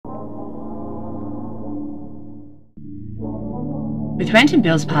With rent and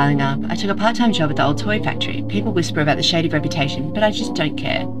bills piling up, I took a part-time job at the old toy factory. People whisper about the shady reputation, but I just don't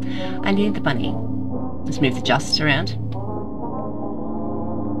care. I need the money. Let's move the justice around.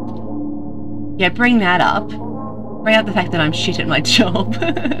 Yeah, bring that up. Bring up the fact that I'm shit at my job.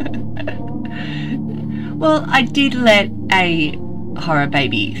 Well, I did let a horror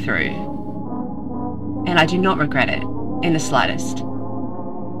baby through, and I do not regret it in the slightest.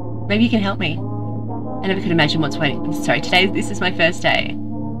 Maybe you can help me. I never could imagine what's waiting. Sorry, this is my first day.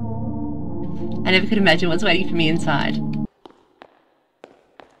 I never could imagine what's waiting for me inside. New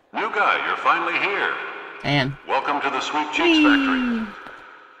guy, you're finally here. I am. Welcome to the Sweet Cheeks Factory.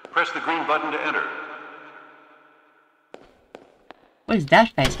 Press the green button to enter. What is that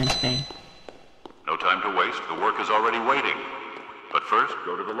face meant to be? No time to waste, the work is already waiting. But first,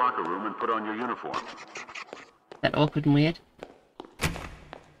 go to the locker room and put on your uniform. Is that awkward and weird?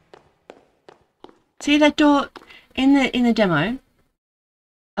 See that door in the demo?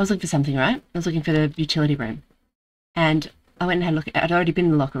 I was looking for something, right? I was looking for the utility room. And I went and had a look. I'd already been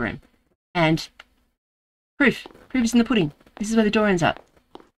in the locker room. And proof is in the pudding. This is where the door ends up.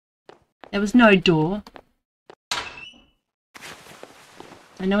 There was no door.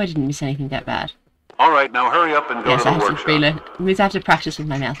 I know I didn't miss anything that bad. All right, now hurry up and go to the workshop. It means I have to practice with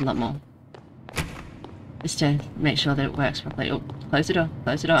my mouth a lot more. Just to make sure that it works properly. Oh, close the door.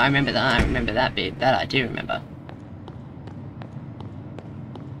 Close the door. I remember that. I remember that bit. That I do remember.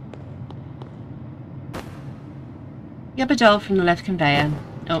 Get a doll from the left conveyor.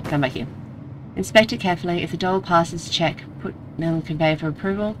 Oh, come back here. Inspect it carefully. If the doll passes check, put it on the conveyor for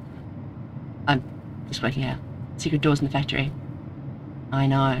approval. I'm just working out. Secret doors in the factory. I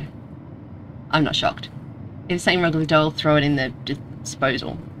know. I'm not shocked. If there's something wrong with the doll, throw it in the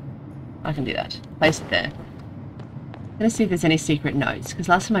disposal. I can do that. Place it there. I'm gonna see if there's any secret notes, because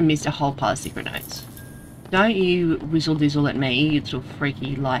last time I missed a whole pile of secret notes. Don't you whizzle-dizzle at me, you little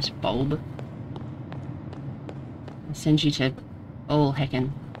freaky light bulb. I'll send you to all heckin'.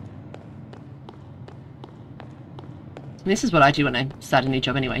 This is what I do when I start a new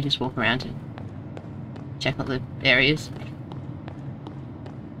job anyway, just walk around and check all the areas.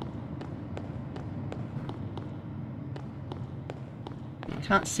 I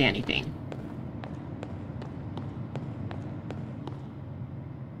can't see anything.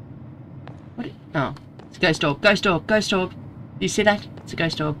 What? Oh, it's a ghost orb. Ghost orb. Ghost orb. You see that? It's a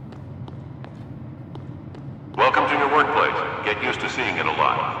ghost orb. Welcome to your workplace. Get used to seeing it a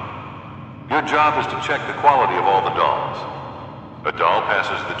lot. Your job is to check the quality of all the dolls. A doll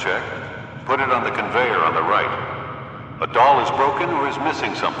passes the check. Put it on the conveyor on the right. A doll is broken or is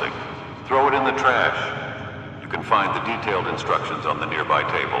missing something. Throw it in the trash. You can find the detailed instructions on the nearby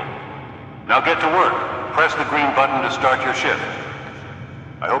table. Now get to work. Press the green button to start your shift.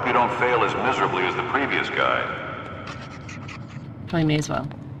 I hope you don't fail as miserably as the previous guy. Probably me as well.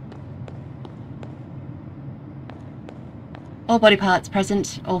 All body parts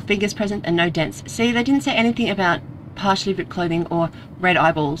present, all fingers present, and no dents. See, they didn't say anything about partially ripped clothing or red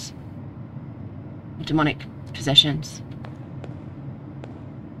eyeballs. Demonic possessions.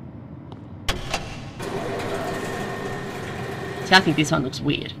 I think this one looks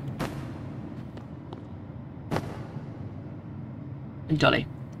weird. And Dolly.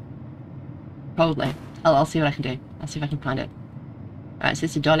 Probably. I'll see what I can do. I'll see if I can find it. Alright, so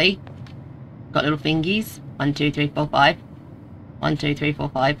this is Dolly. Got little fingies. 1, 2, 3, 4, 5. 1, 2, 3, 4,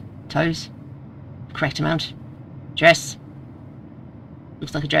 5. Toes. Correct amount. Dress.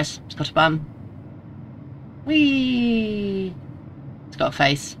 Looks like a dress. It's got a bum. Whee! It's got a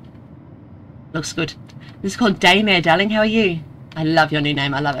face. Looks good. This is called Dollmare, darling. How are you? I love your new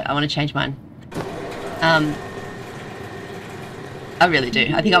name. I love it. I want to change mine. I really do.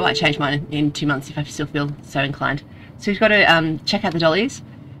 I think I might change mine in 2 months if I still feel so inclined. So we've got to check out the dollies.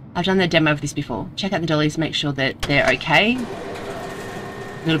 I've done the demo of this before. Check out the dollies, make sure that they're okay.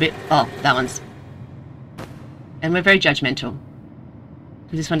 A little bit... Oh, that one's... And we're very judgmental.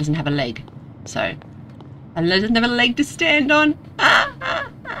 Because this one doesn't have a leg. So... And it doesn't have a leg to stand on. I'm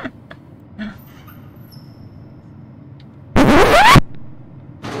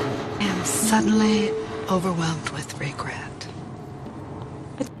suddenly overwhelmed with regret.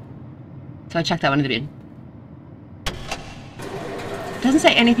 So I chucked that one in the bin. It doesn't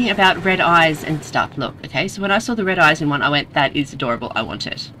say anything about red eyes and stuff. Look, okay? So when I saw the red eyes in one, I went, that is adorable. I want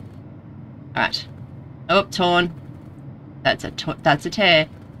it. Alright. Oh, torn. That's a tear.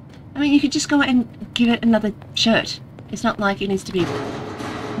 I mean, you could just go and give it another shirt. It's not like it needs to be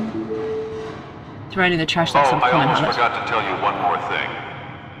thrown in the trash like some common I almost forgot to tell you one more thing.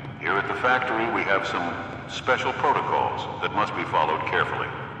 Here at the factory, we have some special protocols that must be followed carefully.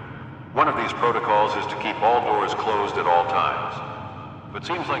 One of these protocols is to keep all doors closed at all times. but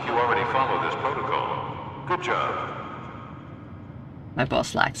seems like you already follow this protocol. Good job. My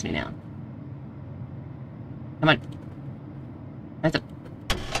boss likes me now. Come on.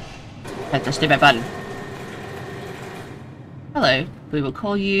 Press the stupid button. Hello, we will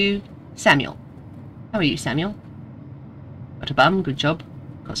call you Samuel. How are you, Samuel? Got a bum, good job.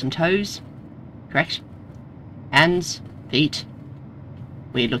 Got some toes. Correct. Hands, feet.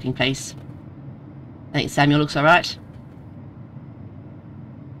 Weird looking face. I think Samuel looks alright.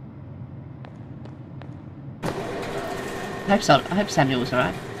 I hope Samuel was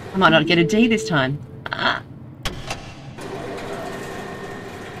alright. I might not get a D this time. Ah.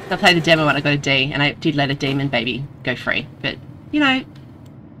 I played the demo when I got a D, and I did let a demon baby go free. But, you know,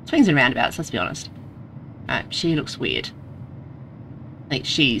 swings and roundabouts, let's be honest. Alright, she looks weird. I think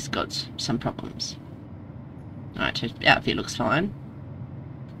she's got some problems. Alright, her outfit looks fine.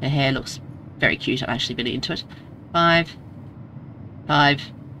 Her hair looks very cute. I'm actually really into it. 5.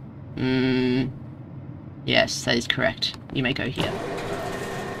 Yes, that is correct. You may go here.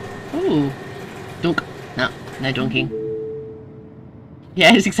 Ooh. Dunk. No dunking.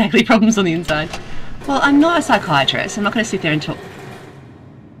 Yeah, it's exactly problems on the inside. Well, I'm not a psychiatrist. I'm not going to sit there and talk.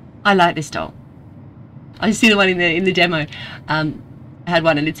 I like this doll. I see the one in the demo. I had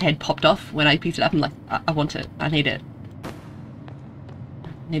one and its head popped off when I picked it up. I'm like, I want it. I need it.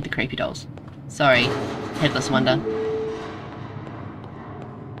 I need the creepy dolls. Sorry, Headless Wonder.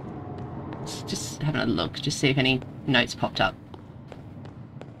 Just having a look, just see if any notes popped up.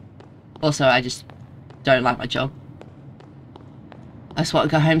 Also, I just don't like my job. I just want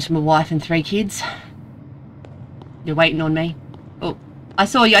to go home to my wife and 3 kids. You're waiting on me. Oh, I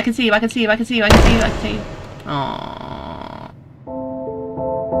saw you. I can see you. I can see you. I can see you. I can see you. I can see you. Aww.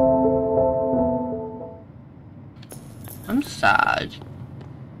 I'm sad.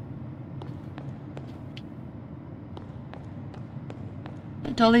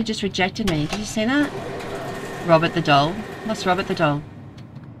 The dolly just rejected me. Did you see that? Robert the doll. What's Robert the doll?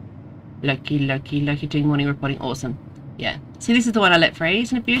 Loki doing morning reporting. Awesome. Yeah. See, this is the one I let free.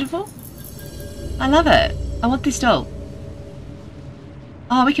 Isn't it beautiful? I love it. I want this doll.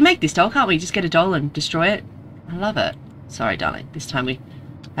 Oh, we can make this doll, can't we? Just get a doll and destroy it. I love it. Sorry, darling. This time we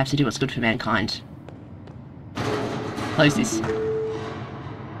have to do what's good for mankind. Close this.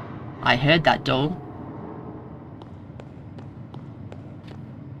 I heard that doll.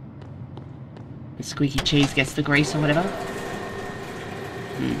 The squeaky cheese gets the grease or whatever.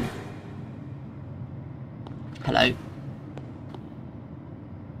 Hello.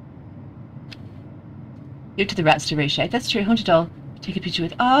 Give to the rats to reshape. That's true. Haunted doll. Take a picture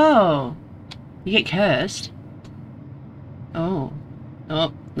with. Oh! You get cursed. Oh.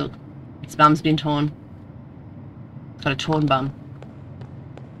 Oh, look. Its bum's been torn. It's got a torn bum.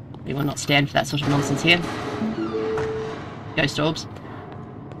 We will not stand for that sort of nonsense here. Ghost orbs.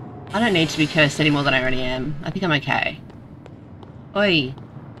 I don't need to be cursed any more than I already am. I think I'm okay. Oi.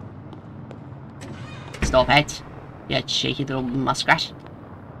 Stop it. You cheeky little muskrat.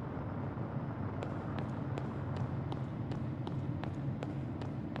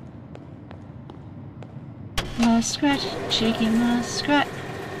 Muskrat, cheeky muskrat.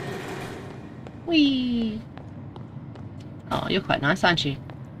 Whee! Oh, you're quite nice, aren't you?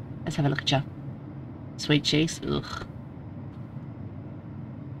 Let's have a look at you. Sweet cheeks. Ugh.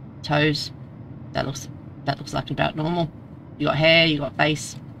 Toes. That looks like about normal. You got hair, you got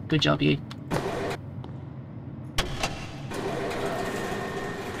face. Good job, you.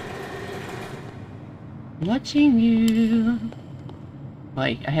 Watching you.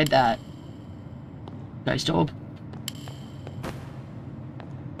 Wait, I heard that. Ghost orb.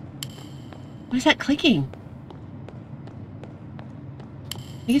 What is that clicking?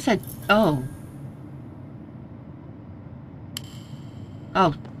 I think it said, oh.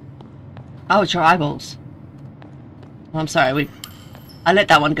 Oh. Oh, it's your eyeballs. Well, I'm sorry, I let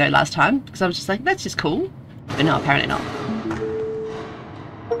that one go last time, because I was just like, that's just cool. But no, apparently not.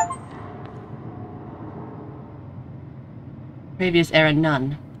 Previous error,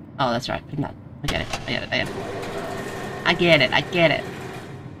 none. Oh, that's right, none. I get it, I get it, I get it. I get it, I get it.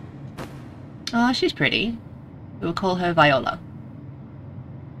 Oh, she's pretty. We'll call her Viola.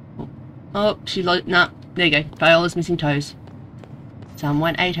 Oh, nah, there you go. Viola's missing toes.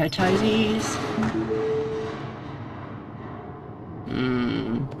 Someone ate her toesies.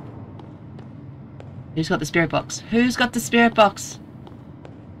 Who's got the spirit box? Who's got the spirit box?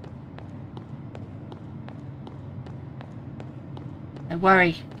 Don't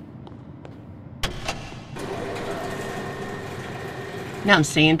worry. Now I'm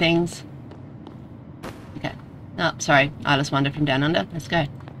seeing things. Okay. Oh, sorry. Eyeless Wonder from Down Under. Let's go.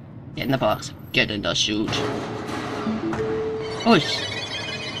 Get in the box. Get in the chute. Push.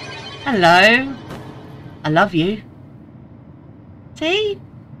 Hello. I love you. See?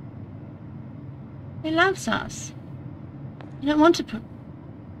 He loves us. You don't want to put...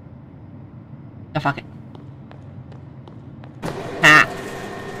 Oh, fuck it. Ah.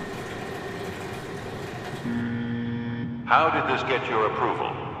 How did this get your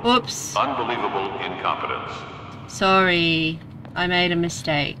approval? Oops. Unbelievable incompetence. Sorry. I made a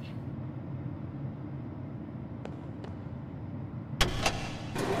mistake.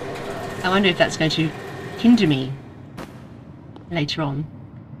 I wonder if that's going to hinder me later on.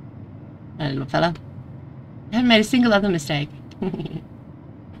 No, little fella. I haven't made a single other mistake.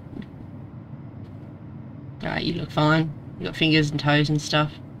 Alright, you look fine. You got fingers and toes and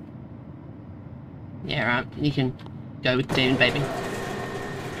stuff. Yeah, right. You can go with the demon baby.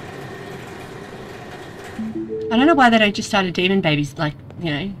 I don't know why they don't just start a demon babies, like, you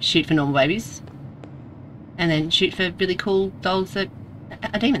know, shoot for normal babies. And then shoot for really cool dolls that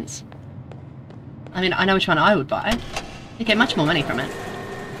are demons. I mean, I know which one I would buy. You get much more money from it.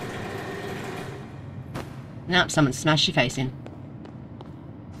 Nope, someone smashed your face in.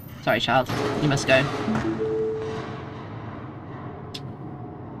 Sorry, child. You must go.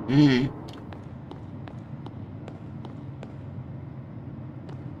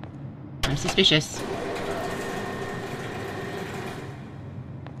 I'm suspicious.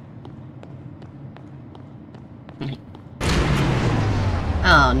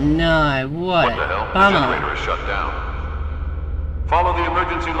 Oh no, what the hell? a The bummer. generator is shut down. Follow the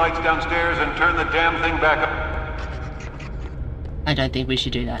emergency lights downstairs and turn the damn thing back up. I don't think we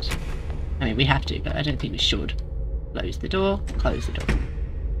should do that. I mean, we have to, but I don't think we should. Close the door, close the door.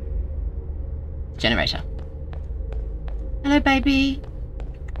 Generator. Hello, baby.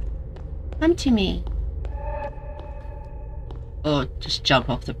 Come to me. Or just jump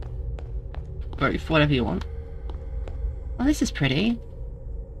off the roof, whatever you want. Oh, this is pretty.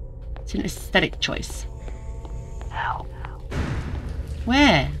 It's an aesthetic choice.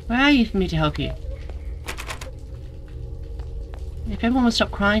 Where? Where are you for me to help you? If everyone will stop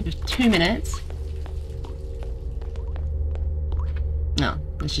crying for 2 minutes... No,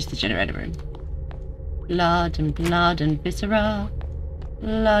 it's just the generator room. Blood and viscera.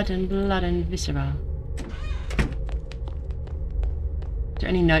 Blood and viscera. Are there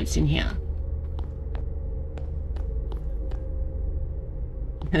any notes in here?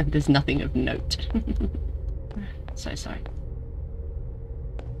 There's nothing of note. So sorry.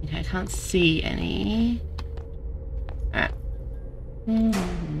 Okay, I can't see any. Alright.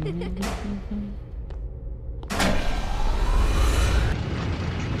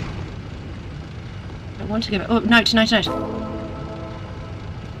 I want to go back. Oh, note.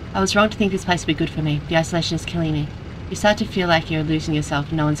 I was wrong to think this place would be good for me. The isolation is killing me. You start to feel like you're losing yourself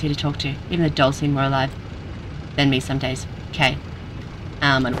and no one's here to talk to. Even the dolls seem more alive than me some days. Okay.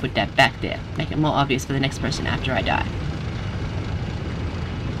 I'm gonna put that back there. Make it more obvious for the next person after I die.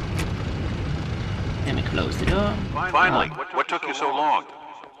 Then we close the door. Finally, what took you so long?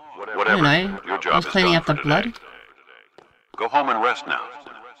 Whatever. I don't know. Your job I was is cleaning done up the for blood. today. Go home and rest now.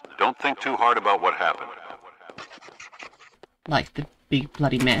 Don't think too hard about what happened. Like the big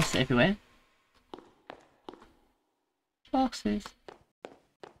bloody mess everywhere. Boxes.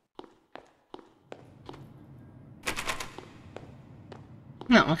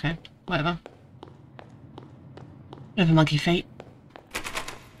 No, okay. Whatever. Whatever, monkey feet.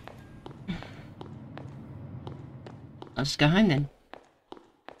 I'll just go home then.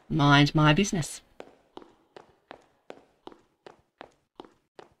 Mind my business.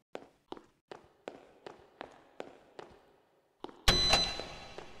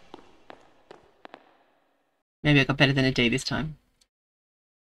 Maybe I got better than a D this time.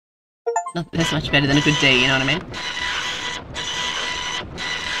 Not that's much better than a good D, you know what I mean?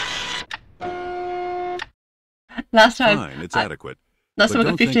 Last time... Fine, it's adequate. Last time I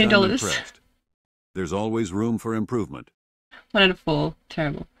got But don't think I'm $15. impressed. There's always room for improvement. 1 out of 4.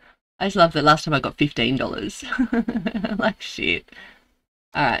 Terrible. I just love that last time I got $15. Like shit.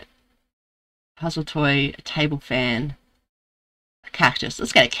 Alright. Puzzle toy, a table fan, a cactus.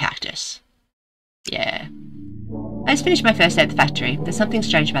 Let's get a cactus. Yeah. I just finished my first day at the factory. There's something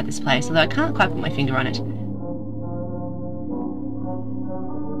strange about this place, although I can't quite put my finger on it.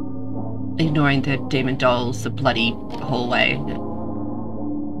 Ignoring the demon dolls, the bloody hallway,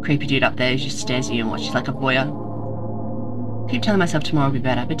 the creepy dude up there who just stares at you and watches like a voyeur. I keep telling myself tomorrow will be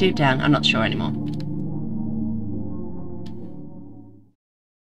better, but deep down, I'm not sure anymore.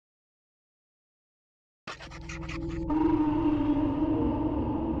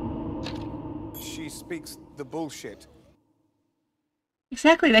 She speaks the bullshit.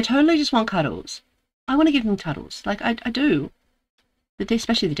 Exactly, they totally just want cuddles. I want to give them cuddles. Like, I do.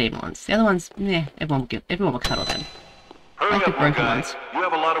 Especially the demon ones. The other ones, yeah, everyone will cuddle them. Hurry Like the up, broken guy. ones. You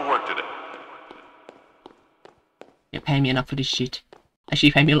have a lot of work to do. You're paying me enough for this shit. Actually,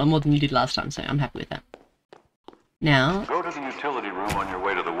 you paid me a lot more than you did last time, so I'm happy with that. Now... Go to the utility room on your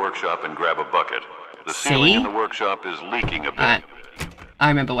way to the workshop and grab a bucket. The ceiling in the workshop is leaking a bit. Alright. I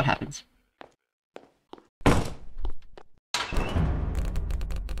remember what happens.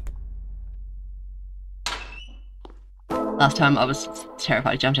 Last time I was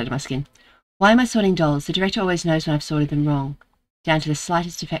terrified, I jumped out of my skin. Why am I sorting dolls? The director always knows when I've sorted them wrong. Down to the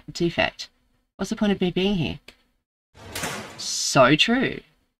slightest defect. What's the point of me being here? So true.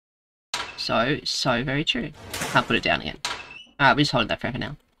 So very true. Can't put it down again. Alright, we're just holding that forever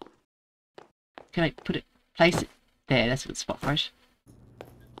now. Can I put it, place it there? That's a good spot for it.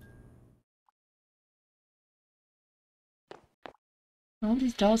 All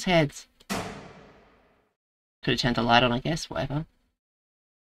these dolls' heads. Could have turned the light on, I guess. Whatever.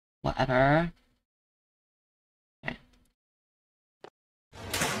 Whatever. Okay.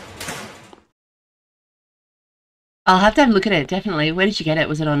 I'll have to have a look at it, definitely. Where did you get it?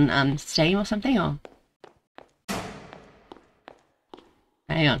 Was it on Steam or something? Or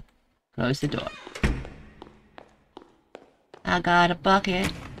hang on. Close the door. I got a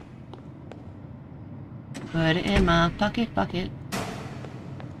bucket. Put it in my bucket.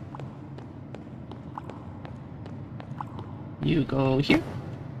 You go here.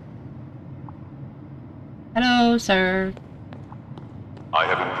 Hello, sir. I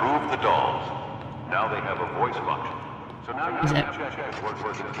have improved the dolls. Now they have a voice function. So now you Is can that- check if work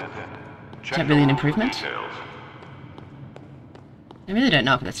was intended. Is that really an the improvement? details. I really don't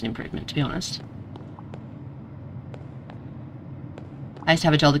know if that's an improvement, to be honest. I used to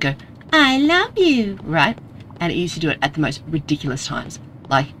have a doll that go, I love you, right? And it used to do it at the most ridiculous times.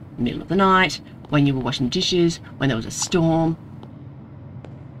 Like, middle of the night, when you were washing dishes, when there was a storm.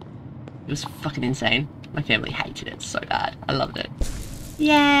 It was fucking insane. My family hated it so bad. I loved it.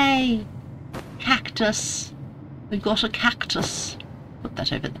 Yay! Cactus. We got a cactus. Put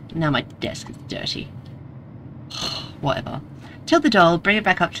that over there. Now my desk is dirty. Whatever. Tilt the doll, bring it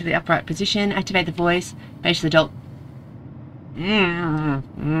back up to the upright position, activate the voice, make sure the doll...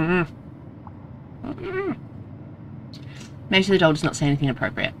 Make sure the doll does not say anything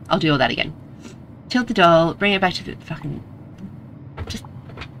inappropriate. I'll do all that again. Tilt the doll, bring it back to the fucking... Just...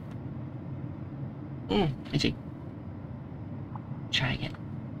 itchy. Try again.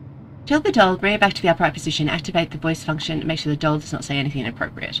 Tilt the doll, bring it back to the upright position, activate the voice function, make sure the doll does not say anything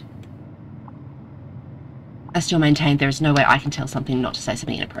inappropriate. I still maintain there is no way I can tell something not to say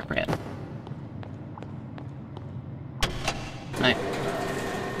something inappropriate. No.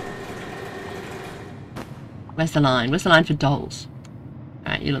 Where's the line? Where's the line for dolls?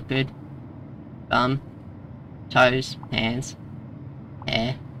 Alright, you look good. Bum. Toes. Hands.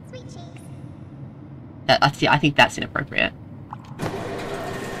 Hair. I think that's inappropriate.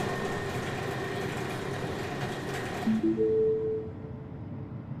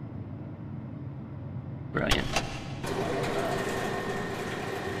 Brilliant.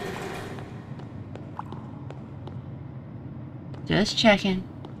 Just checking.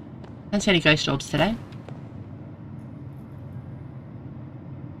 Haven't seen any ghost orbs today.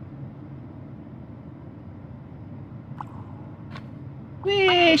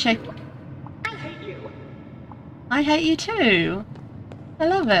 Whee, shake. I hate you. I hate you too. I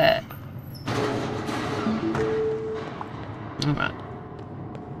love it. Alright.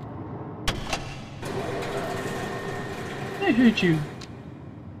 I hate you.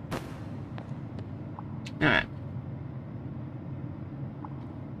 Alright.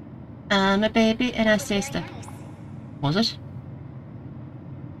 I'm a baby and a sister. Was it?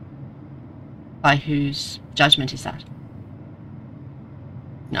 By whose judgment is that?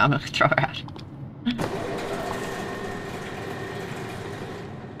 No, I'm gonna throw her out.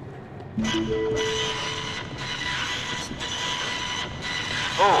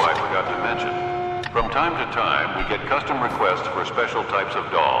 Oh, I forgot to mention. From time to time, we get custom requests for special types of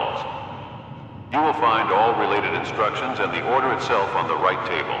dolls. You will find all related instructions and the order itself on the right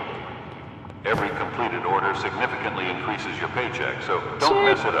table. Every completed order significantly increases your paycheck, so don't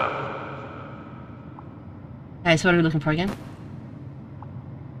mess it up. Okay, so what are we looking for again?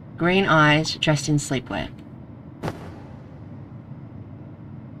 Green eyes, dressed in sleepwear.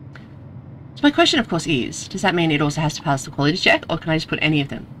 So my question, of course, is, does that mean it also has to pass the quality check, or can I just put any of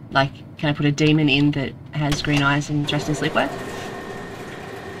them? Like, can I put a demon in that has green eyes and dressed in sleepwear?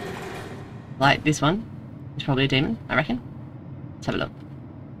 Like this one. It's probably a demon, I reckon. Let's have a look.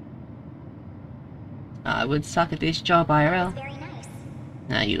 I would suck at this job, IRL. Very nice.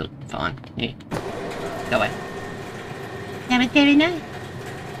 Nah, you look fine. Here. Go away. That was very nice.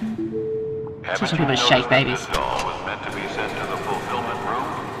 Haven't Teaching you people to noticed shake that babies. this doll was meant to be sent to the fulfillment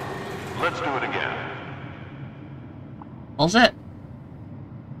room? Let's do it again. Was it?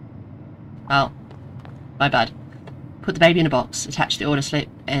 Oh, my bad. Put the baby in a box, attach the order slip,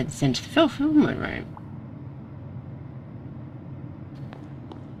 and send to the fulfillment room.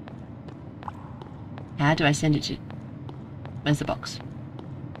 How do I send it to... Where's the box?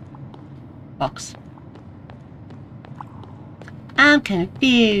 Box. I'm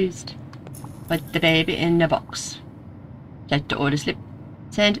confused. Put the baby in the box. Attach the order slip.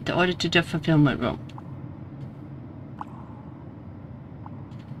 Send the order to the fulfillment room.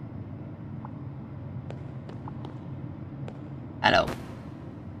 Hello.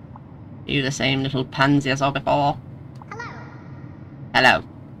 Are you the same little pansy I saw before? Hello. Hello.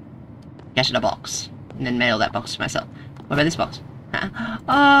 Get in a box. And then mail that box to myself. What about this box? Huh?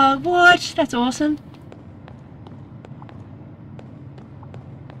 Oh, what? That's awesome.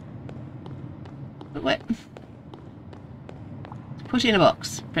 But what? Put it in a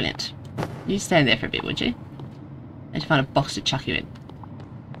box. Brilliant. You stand there for a bit, would you? I need to find a box to chuck you in.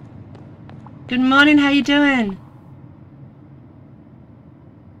 Good morning, how you doing?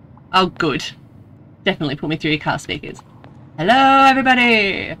 Oh, good. Definitely put me through your car speakers. Hello,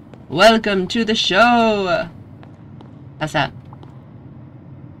 everybody! Welcome to the show! How's that?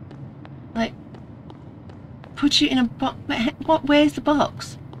 Like, put you in a box. What? Where's the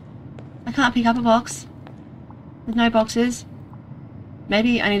box? I can't pick up a box. There's no boxes.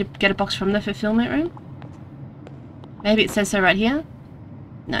 Maybe I need to get a box from the fulfillment room? Maybe it says so right here?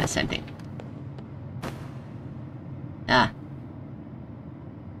 No, same thing. Ah.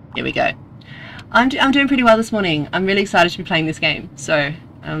 Here we go. I'm doing pretty well this morning. I'm really excited to be playing this game, so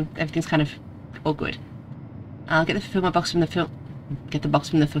everything's kind of all good. I'll get the fulfillment box from the get the box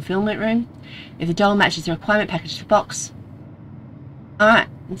from the fulfillment room. If the doll matches the requirement, package the box. All right,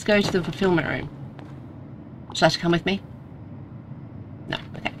 let's go to the fulfillment room. Would you like to come with me? No,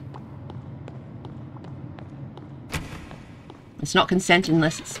 okay. It's not consent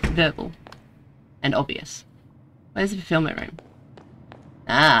unless it's verbal and obvious. Where's the fulfillment room?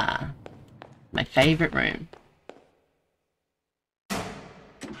 Ah, my favourite room.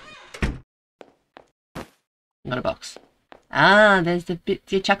 Not a box. Ah, there's the bit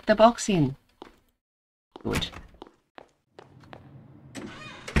you chuck the box in. Good.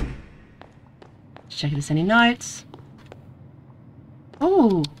 Check if there's any notes.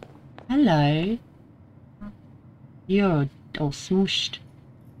 Oh, hello. You're all smooshed.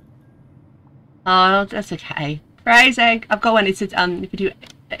 Oh, that's okay. Phrasing. I've got one. It says if you do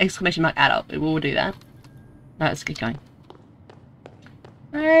exclamation mark adult, it will do that. No, let's get going.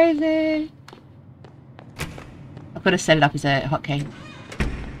 Phrasing. I've got to set it up as a hotkey.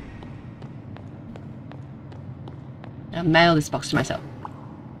 Now mail this box to myself.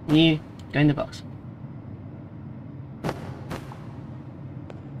 And you go in the box.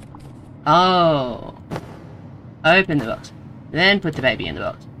 Oh. Open the box. Then put the baby in the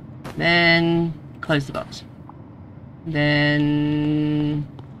box. Then close the box. Then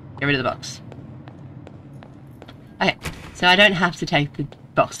get rid of the box. Okay, so I don't have to take the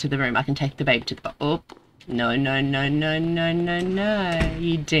box to the room. I can take the baby to the box. Oh, no, no, no, no, no, no, no.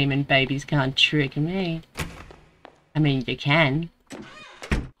 You demon babies can't trick me. I mean, you can.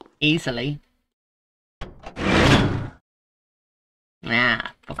 Easily.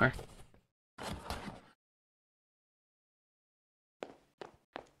 Ah, fucker.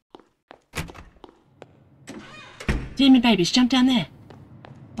 Demon babies, jump down there.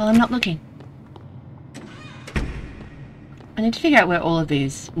 While I'm not looking. I need to figure out where all of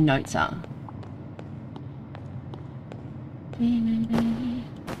these notes are. Demon baby.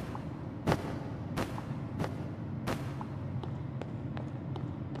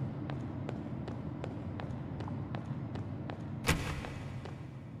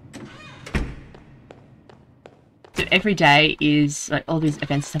 So every day is, like, all these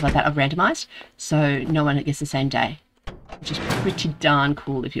events and stuff like that are randomized, so no one gets the same day. Which is pretty darn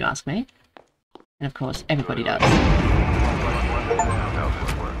cool if you ask me. And of course, everybody does.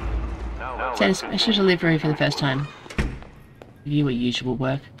 Send a special delivery for the first time. Give you a usual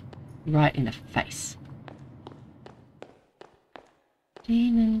work. Right in the face.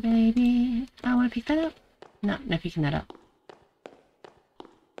 Demon baby. I want to pick that up. No, no picking that up.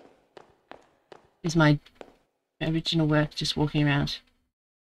 Is my original work just walking around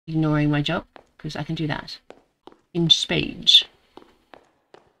ignoring my job? Because I can do that. In speech.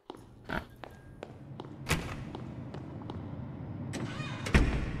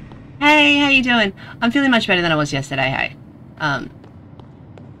 Hey, how you doing? I'm feeling much better than I was yesterday, hey.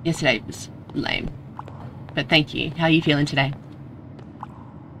 Yesterday was lame. But thank you. How are you feeling today?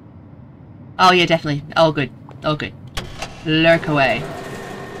 Oh yeah, definitely. Oh good. Oh good. Lurk away.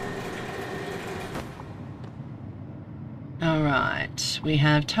 Alright. We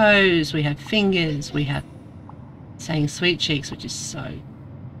have toes, we have fingers, we have saying sweet cheeks, which is so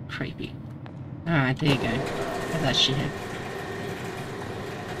creepy. Alright, there you go. Have that shithead.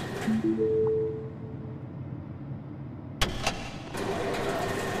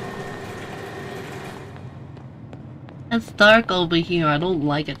 It's dark over here, I don't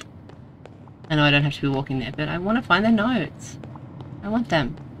like it. I know I don't have to be walking there, but I want to find the notes. I want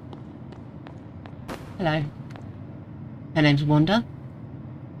them. Hello. Her name's Wanda.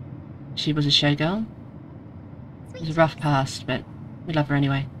 She was a showgirl. It was a rough past, but we love her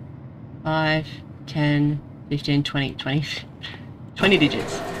anyway. 5, 10, 15, 20, 20, 20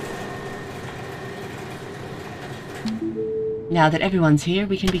 digits. Now that everyone's here,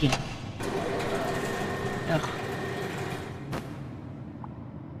 we can begin. Ugh.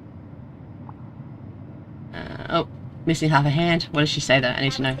 Oh, missing half a hand. What does she say though? I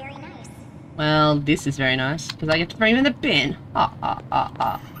need to know. Very nice. Well, this is very nice, because I get to bring him in the bin. Ah, ah, ah,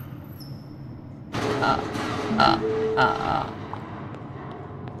 ah. Ah, ah, ah, ah.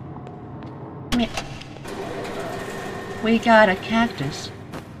 Come here. We got a cactus.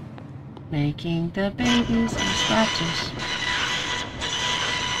 Making the babies and scratches.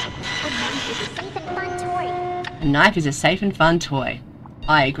 A knife is a safe and fun toy. A knife is a safe and fun toy.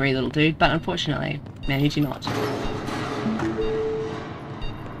 I agree, little dude, but unfortunately, man, you do not.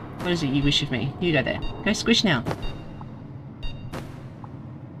 What is it you wish of me? You go there. Go squish now.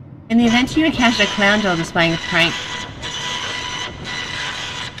 In the event you encounter a clown doll displaying a prank...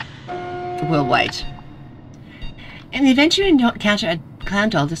 We'll wait. In the event you encounter a clown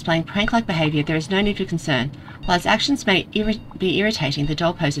doll displaying prank-like behaviour, there is no need for concern. While its actions may be irritating, the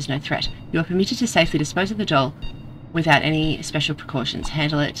doll poses no threat. You are permitted to safely dispose of the doll without any special precautions.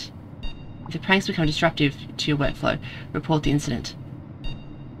 Handle it. If the pranks become disruptive to your workflow, report the incident.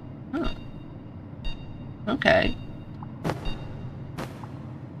 Oh. Okay.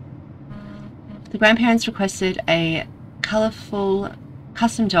 The grandparents requested a colourful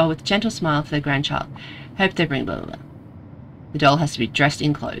custom doll with a gentle smile for their grandchild. Hope they bring blah blah blah. The doll has to be dressed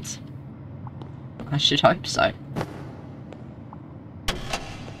in clothes. I should hope so.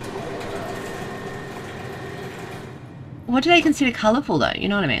 What do they consider colourful though? You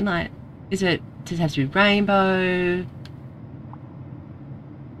know what I mean? Like, does it have to be rainbow?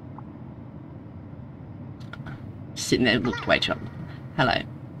 Sitting there looked way too... Hello. I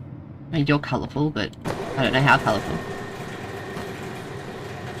mean, you're colourful, but I don't know how colourful.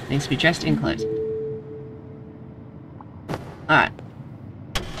 Needs to be dressed in clothes. Alright.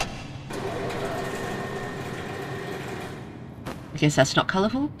 I guess that's not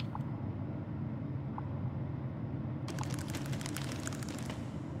colourful.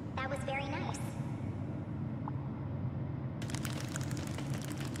 That was very nice.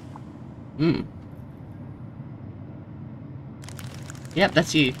 Hmm. Yep,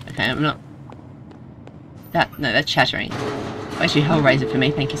 that's you. Okay, I'm not... No, that's chattering. Actually, Hellraiser for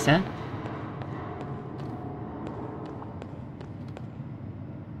me, thank you, sir.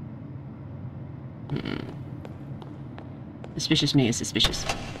 Suspicious me is suspicious.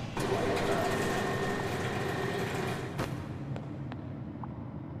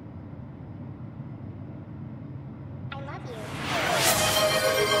 I love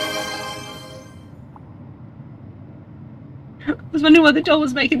you. I was wondering why the doll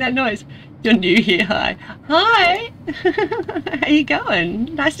was making that noise. You're new here, hi. Hi! How you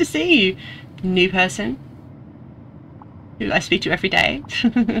going? Nice to see you. New person. Who I speak to every day.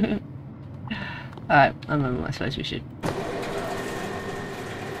 Alright, I suppose we should.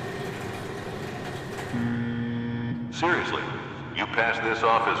 Seriously, you passed this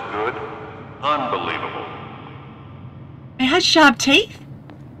off as good? Unbelievable. It had sharp teeth?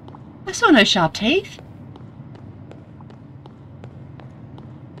 I saw no sharp teeth.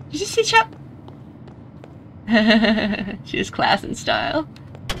 Did you see sharp? She has class and style.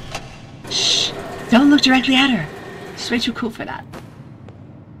 Shh! Don't look directly at her. She's way too cool for that.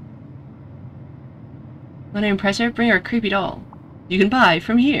 Want to impress her? Bring her a creepy doll. You can buy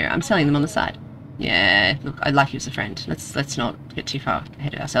from here. I'm selling them on the side. Yeah, look, I'd like you as a friend. Let's not get too far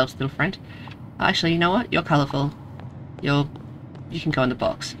ahead of ourselves, little friend. Actually, you know what? You're colourful. You can go in the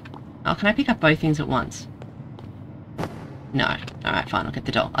box. Oh, can I pick up both things at once? No. Alright, fine, I'll get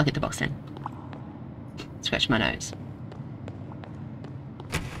the doll. I'll get the box then. Scratch my nose.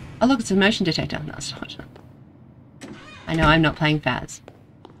 Oh look, it's a motion detector. No, it's not. I know I'm not playing Faz.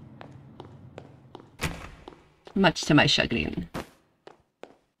 Much to my chagrin.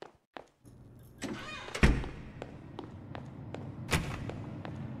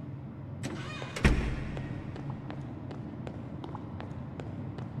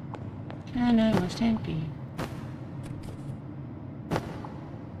 stand for you.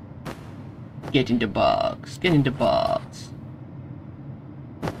 Get into box. Get into box.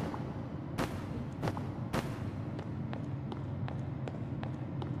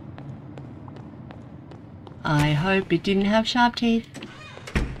 I hope it didn't have sharp teeth.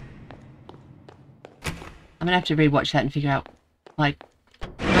 I'm gonna have to rewatch that and figure out, like,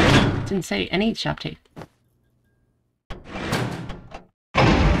 it didn't say any sharp teeth.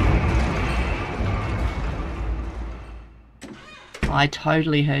 I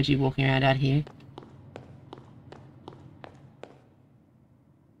totally heard you walking around out here.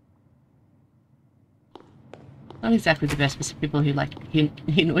 Not exactly the best for people who like hear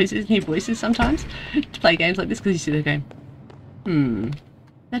noises and hear voices sometimes to play games like this, because you see they're going, is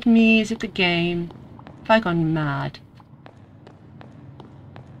that me? Is it the game? Have I gone mad?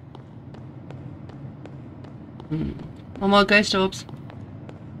 One more ghost orbs.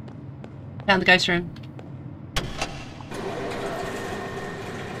 Found the ghost room.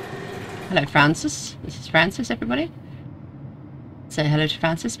 Hello, Francis. This is Francis, everybody. Say hello to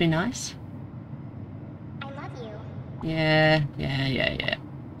Francis, be nice. I love you. Yeah.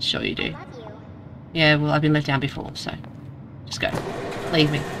 Sure you I do. love you. Yeah, well, I've been let down before, so just go.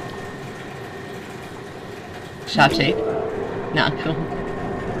 Leave me. Sharp teeth. Nah, cool.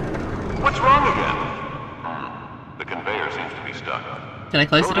 What's wrong again? The conveyor seems to be stuck. Did I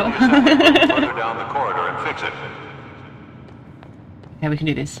close the Go door? to the assembly room further down the corridor and fix it. Okay, we can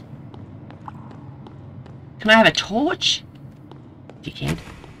do this. Can I have a torch? Dickhead.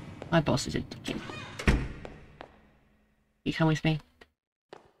 My boss is a dickhead. You come with me.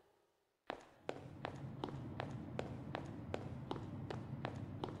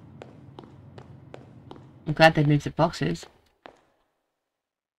 I'm glad they moved the boxes.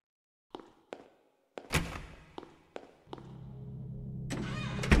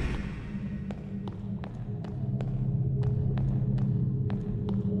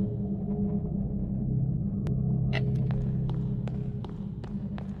 Yep.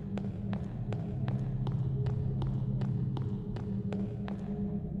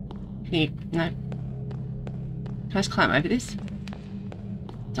 Can you... No. Can I just climb over this?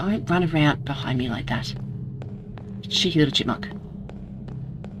 Don't run around behind me like that. Cheeky little chipmunk.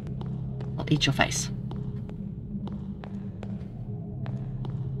 I'll eat your face.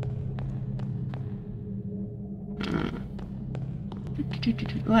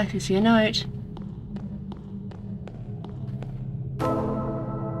 Oh, I can see a note.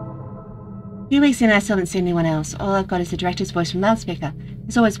 A few weeks in, I still haven't seen anyone else. All I've got is the director's voice from loudspeaker.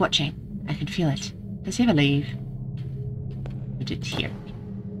 He's always watching. I can feel it. Does he ever leave? Put it here.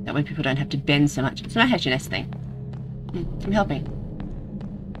 That way people don't have to bend so much. It's not a HNS thing. I'm helping.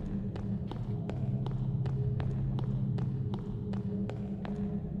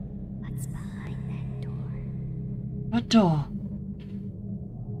 What's behind that door? What door?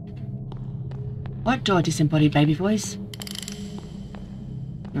 What door, disembodied baby voice?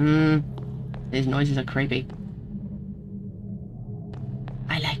 These noises are creepy.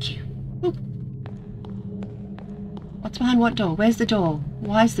 I like you. Ooh. What's behind what door? Where's the door?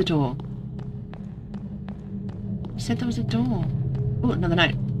 Why is the door? You said there was a door. Oh, another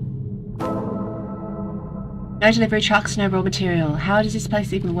note. No delivery trucks, no raw material. How does this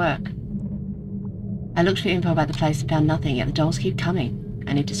place even work? I looked for info about the place and found nothing, yet the dolls keep coming.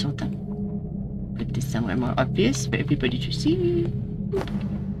 I need to sort them. Put this somewhere more obvious for everybody to see.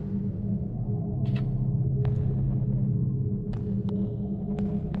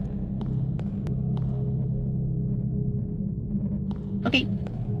 Okay.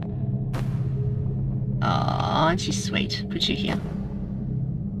 Aw, and she's sweet. Put you here.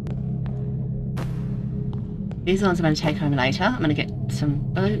 These are the ones I'm going to take home later. I'm going to get some...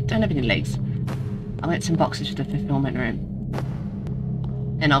 I don't have any legs. I'll get some boxes for the fulfillment room.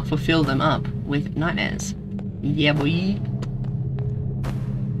 And I'll fulfill them up with nightmares. Yeah, boy.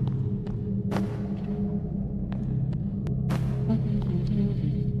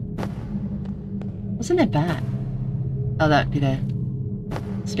 What's in their bag? Oh, that would be the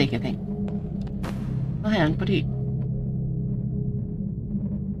speaker thing. Oh, hang on. What do you...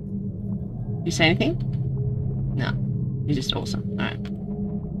 You say anything? No. You're just awesome. Alright.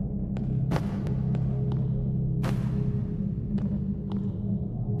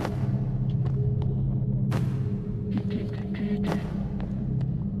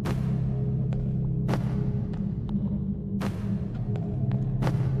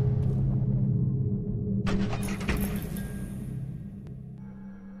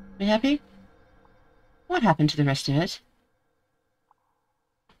 You happy? What happened to the rest of it?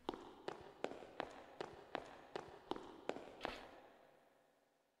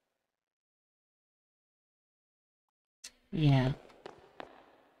 Yeah.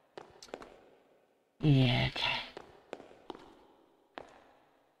 Yeah, okay.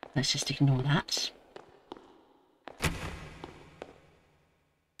 Let's just ignore that.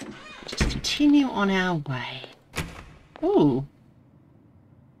 Just continue on our way. Ooh.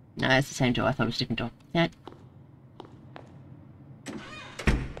 No, it's the same door. I thought it was a different door. Yeah.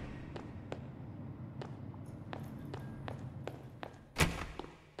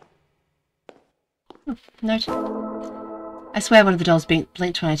 Note. I swear one of the dolls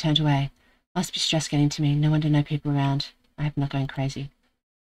blinked when I turned away. Must be stress getting to me. No wonder no people around. I hope I'm not going crazy.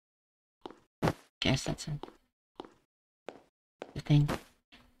 Guess that's the thing.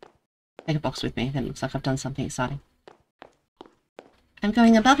 Take a box with me. Then it looks like I've done something exciting. I'm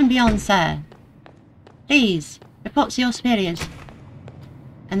going above and beyond, sir. Please, report to your superiors.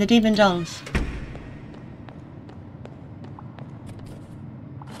 And the demon dolls.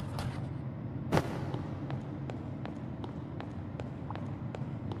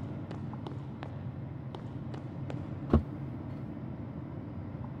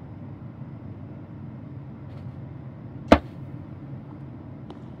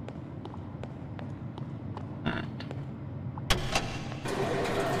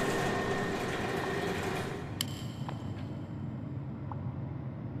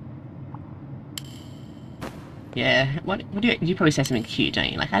 Yeah, what do you probably say something cute, don't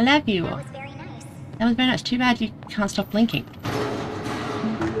you? Like, I love you. That was very nice. That was very nice. Too bad you can't stop blinking.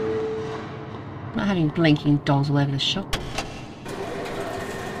 Not having blinking dolls all over the shop.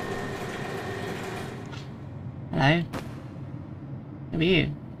 Hello? Who are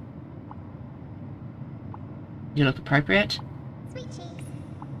you? You look appropriate? Sweet cheeks.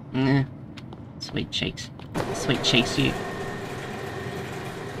 Sweet cheeks. Sweet cheeks, you.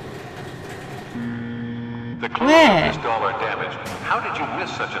 The clothes Where? of this doll are damaged. How did you miss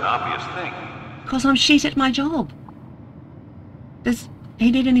such an obvious thing? Because I'm shit at my job. Does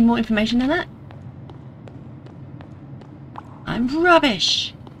he need any more information than that? I'm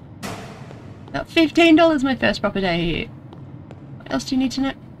rubbish. Got $15 my first proper day here. What else do you need to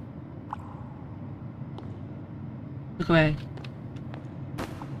know? Look away.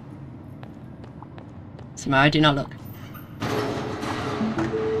 Samara, do not look.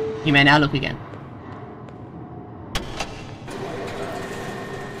 You may now look again.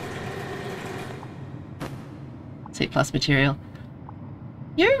 C+ material.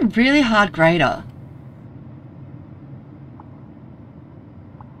 You're a really hard grader.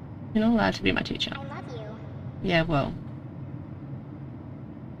 You're not allowed to be my teacher. I love you. Yeah, well.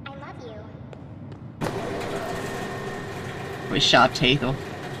 I love you. With sharp teeth or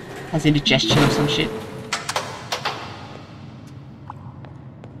has indigestion or some shit.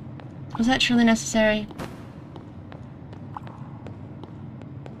 Was that truly necessary?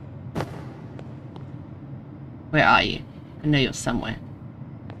 Where are you? I know you're somewhere.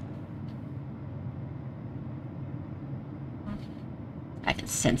 I can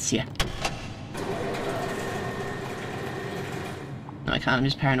sense you. No, I can't. I'm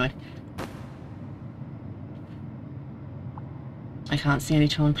just paranoid. I can't see any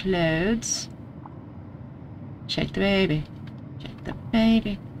torn clothes. Shake the baby. Shake the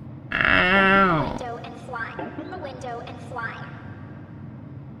baby. Ow. Window and fly. Window and fly.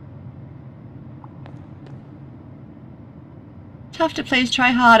 Tough to please,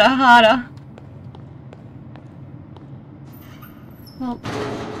 try harder, harder. Well,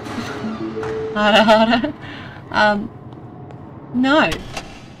 harder, harder. No.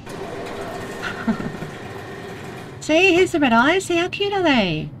 See, here's the red eyes. See how cute are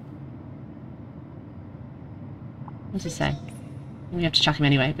they? What's it say? We have to chuck him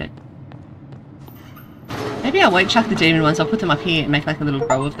anyway, but maybe I won't chuck the demon ones. I'll put them up here and make like a little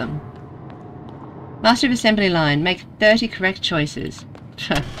row of them. Master of assembly line. Make 30 correct choices.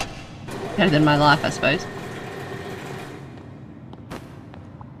 Better than my life, I suppose.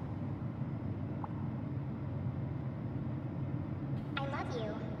 I love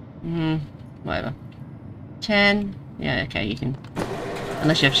you. Whatever. 10. Yeah, okay, you can.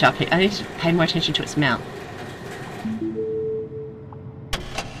 Unless you have sharp hit. I need to pay more attention to its mouth.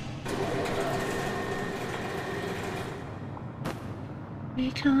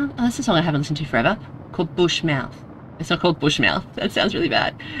 Oh, that's a song I haven't listened to forever. Called Bush Mouth. It's not called Bush Mouth. That sounds really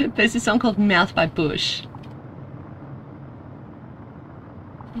bad. There's this song called Mouth by Bush.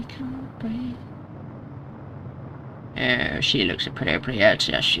 We can't breathe. Oh, she looks appropriate.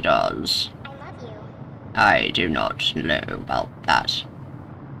 Yes, she does. I love you. I do not know about that.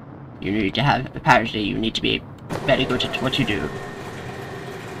 You need to have, apparently you need to be very good at what you do.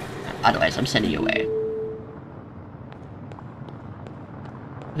 Otherwise I'm sending you away.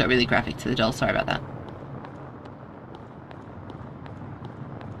 I got really graphic to the doll, sorry about that.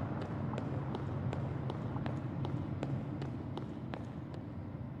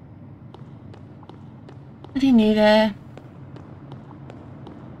 Nothing new there.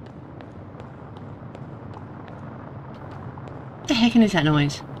 What the heck is that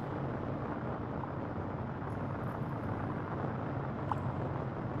noise?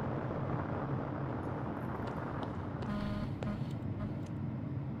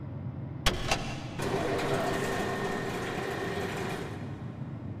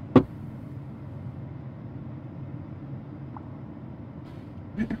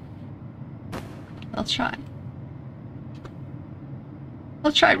 I'll try.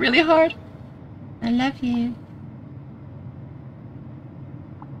 I'll try really hard. I love you.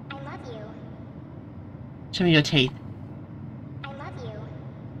 I love you. Show me your teeth. I love you.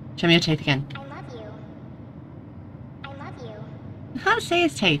 Show me your teeth again. I love you. I love you. I can't see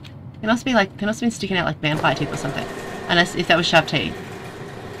his teeth. They must be like, they must have been sticking out like vampire teeth or something. Unless if that was sharp teeth.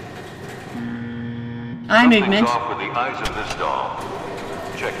 Eye Something's movement. off with the eyes of this doll.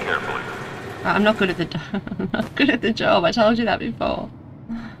 Check carefully. I'm not good at the I'm not good at the job. I told you that before.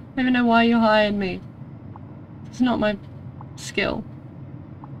 I don't even know why you hired me. It's not my skill.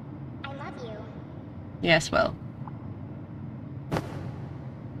 I love you. Yes, well.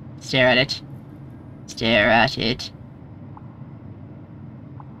 Stare at it. Stare at it.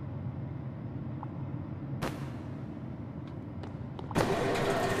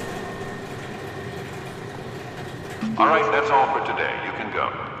 All right, that's all for today. You can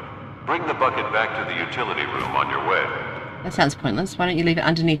go. Bring the bucket back to the utility room on your way. That sounds pointless. Why don't you leave it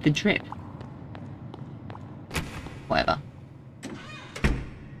underneath the drip? Whatever.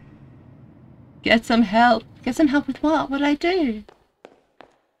 Get some help. Get some help with what? What'd I do?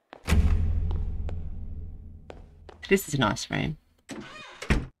 This is a nice room.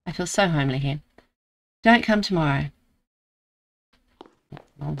 I feel so homely here. Don't come tomorrow.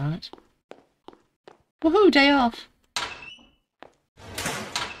 Alright. Woohoo, day off.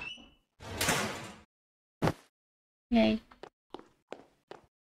 Yay.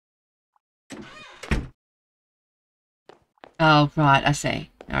 Oh, right, I see.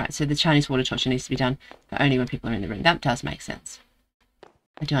 Alright, so the Chinese water torture needs to be done, but only when people are in the room. That does make sense.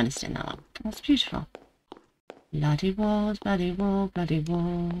 I do understand that one. That's beautiful. Bloody walls, bloody wall, bloody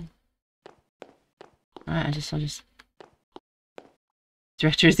wall. Alright, I'll just...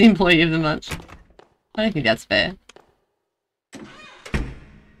 Director is the employee of the month. I don't think that's fair.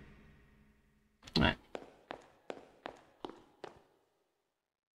 Alright.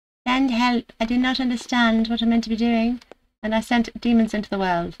 Send help. I did not understand what I'm meant to be doing, and I sent demons into the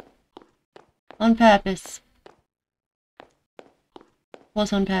world. On purpose.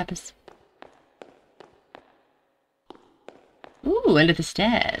 Was on purpose. Ooh, under the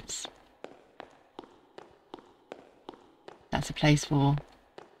stairs. That's a place for...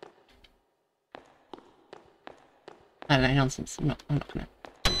 I don't know, nonsense. I'm not gonna...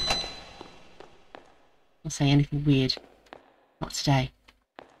 Not say anything weird. Not today.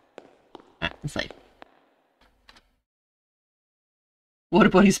 Alright, let's leave. Water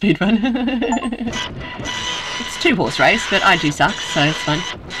body speedrun. It's a 2-horse race, but I do suck, so it's fun.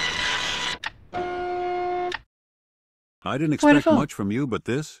 I didn't expect Wonderful. much from you, but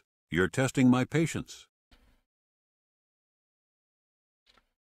this? You're testing my patience.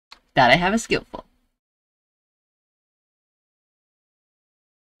 That I have a skill for.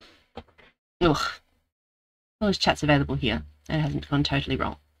 Ugh. All his chat's available here. It hasn't gone totally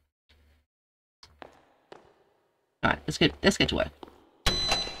wrong. Alright, let's get to work.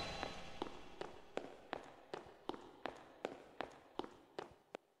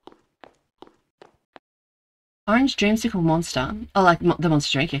 Orange dreamsicle monster. Oh, like the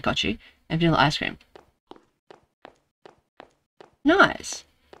monster drink, yeah, got you. And vanilla ice cream. Nice.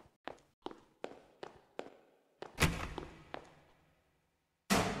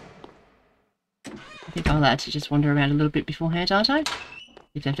 I think I'm allowed to just wander around a little bit beforehand, aren't I?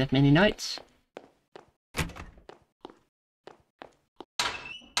 You don't have many notes.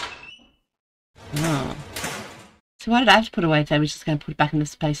 Oh. So why did I have to put away if they were just going to put it back in the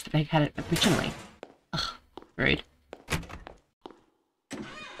space that they had it originally? Ugh, rude.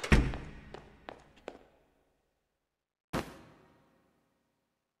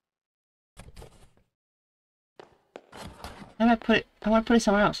 How do I put it? I want to put it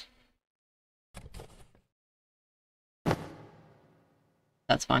somewhere else.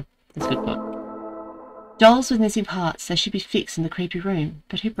 That's fine. That's good put. Dolls with missing parts. They should be fixed in the creepy room.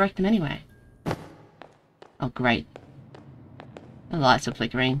 But who broke them anyway? Oh, great. The lights are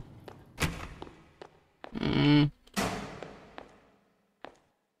flickering.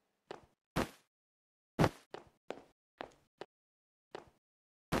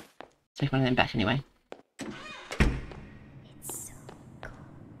 Take one of them back anyway. It's so cold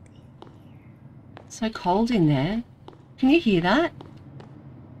in here. so cold in there. Can you hear that?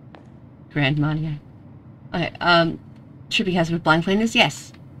 Grand Mario. Okay, Trippy has with blind cleaners?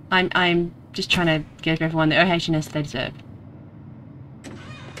 Yes. I'm just trying to give everyone the OHS they deserve.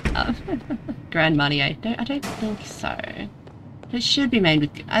 Grand Mario. No, I don't think so. It should be made with...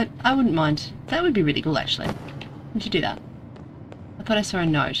 I wouldn't mind. That would be really cool, actually. We should do that. I thought I saw a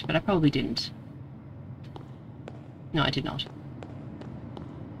note, but I probably didn't. No, I did not.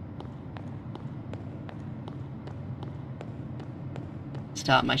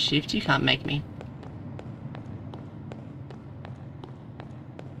 Start my shift. You can't make me.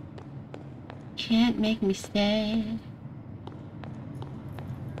 Can't make me stay.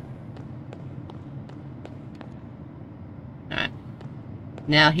 Alright.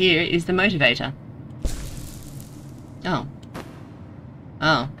 Now here is the motivator. Oh.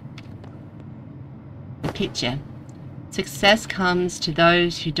 Oh. The picture. Success comes to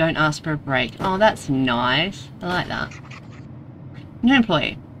those who don't ask for a break. Oh, that's nice. I like that. New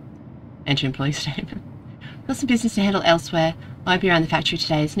employee. Enter employee statement. Got some business to handle elsewhere. I'll be around the factory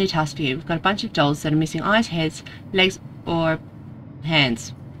today. It's a new task for you. We've got a bunch of dolls that are missing eyes, heads, legs, or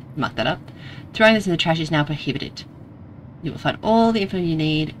hands. Mark that up. Throwing this in the trash is now prohibited. You will find all the info you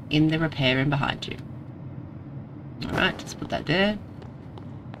need in the repair room behind you. Alright, let's put that there.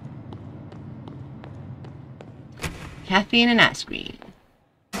 Caffeine and ice cream.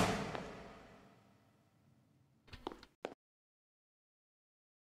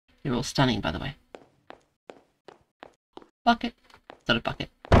 You're all stunning, by the way. Bucket. It's not a bucket.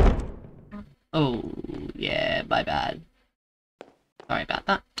 Oh, yeah, my bad. Sorry about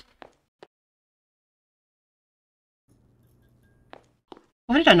that.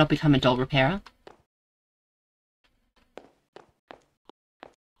 Why did I not become a doll repairer?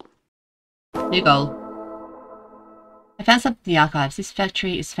 New goal. I found something in the archives. This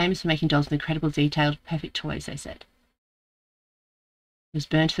factory is famous for making dolls with incredible detailed, perfect toys, they said. It was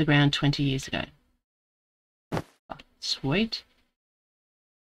burned to the ground 20 years ago. Oh, sweet.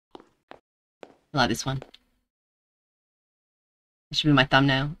 I like this one. It should be my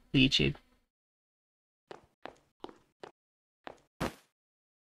thumbnail for YouTube.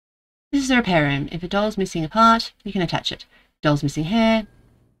 This is the repair room. If a doll's missing a part, you can attach it. If a doll's missing hair,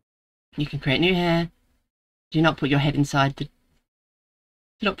 you can create new hair. Do not put your head inside the...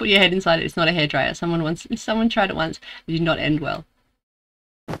 Do not put your head inside it. It's not a hairdryer. Someone tried it once. It did not end well.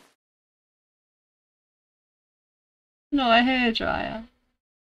 Not a hairdryer.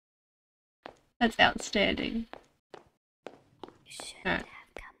 That's outstanding. Right.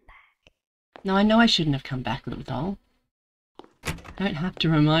 No, I know I shouldn't have come back, little doll. Don't have to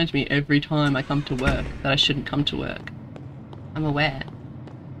remind me every time I come to work that I shouldn't come to work. I'm aware.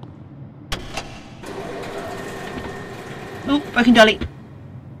 Oh, broken dolly.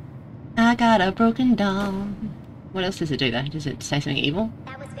 I got a broken doll. What else does it do though? Does it say something evil?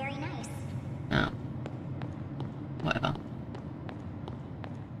 That was very nice. Oh. Whatever.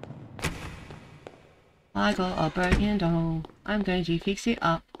 I got a broken doll. I'm going to fix it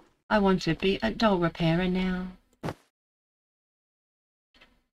up. I want to be a doll repairer now.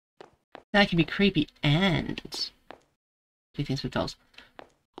 That can be creepy and do things with dolls.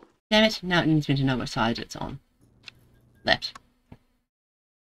 Damn it, now it needs me to know what side it's on. Left.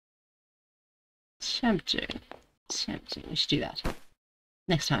 Tempting. Tempting. We should do that.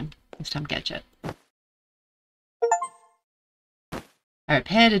 Next time. Next time, gadget. I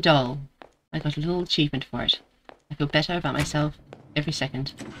repaired a doll. I got a little achievement for it. I feel better about myself every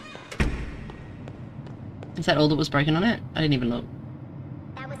second. Is that all that was broken on it? I didn't even look.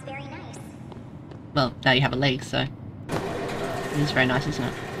 That was very nice. Well, now you have a leg, so... It is very nice, isn't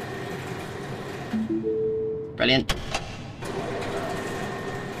it? Brilliant.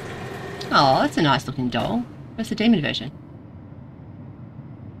 Oh, that's a nice looking doll. Where's the demon version?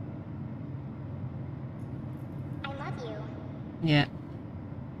 I love you. Yeah.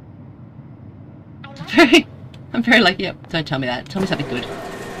 I love you. I'm very like, yep, don't tell me that. Tell me something good.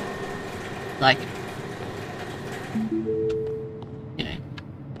 Like, you know,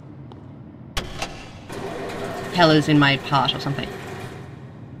 Hella's in my part or something.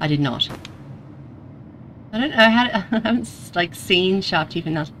 I did not. I don't know how to, I haven't like seen sharp teeth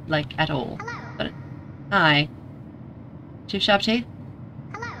enough, like at all. Hello. But hi. Do you have sharp teeth?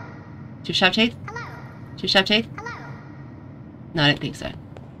 Hello. Do you have sharp teeth? Hello. Do you have sharp teeth? Hello. No, I don't think so.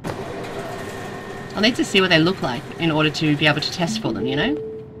 I'll need to see what they look like in order to be able to test for them, you know?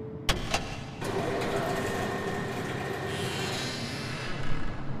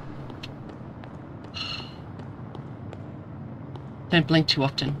 Don't blink too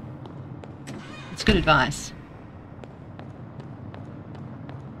often. It's good advice.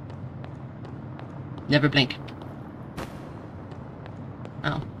 Never blink.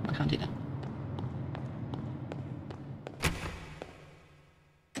 Oh, I can't do that.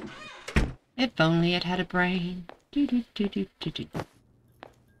 If only it had a brain. Do, do, do, do, do, do.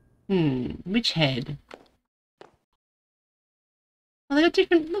 Which head? Oh, they got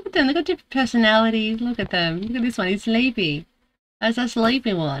different. Look at them. They got different personalities. Look at them. Look at this one. He's sleepy. That's a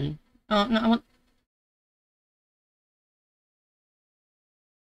sleepy one. Oh no, I want.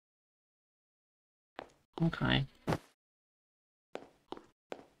 Okay.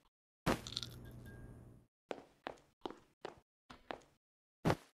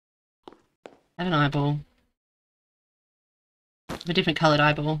 Have an eyeball. Have a different coloured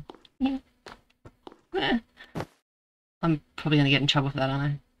eyeball. Eh. I'm probably going to get in trouble for that, aren't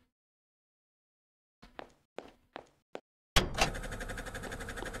I?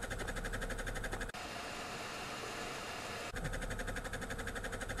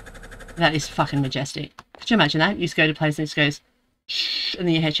 That is fucking majestic. Could you imagine that? You just go to place and it just goes, shh, and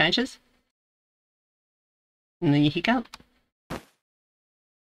then your hair changes. And then you hiccup.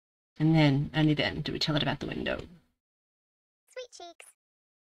 And then, only then, do we tell it about the window. Sweet cheeks.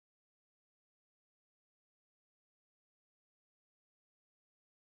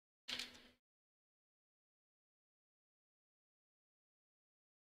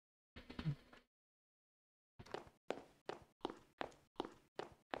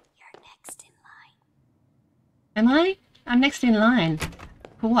 You're next in line. Am I? I'm next in line.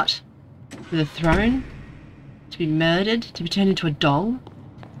 For what? For the throne? To be murdered? To be turned into a doll?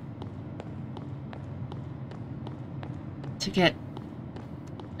 To get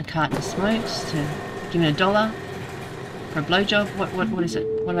a carton of smokes? To give me $1? For a blowjob? What is it?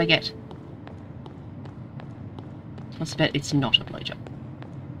 What do I get? Let's bet it's not a blowjob.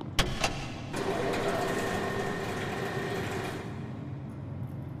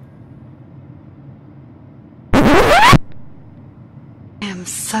 I am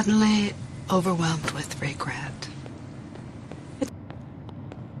suddenly overwhelmed with regret.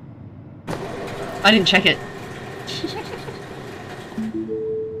 I didn't check it.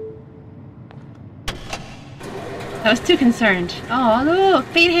 I was too concerned. Oh, look!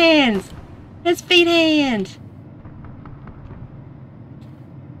 Feet hands! There's feet hand!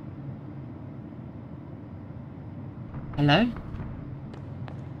 Hello?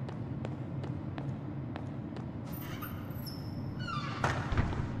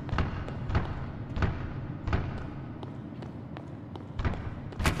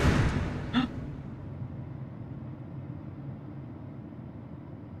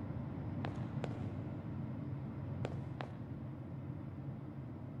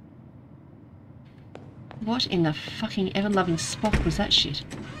 What in the fucking ever-loving Spock was that shit?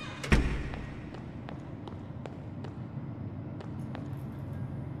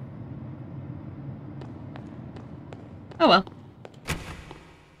 Oh well.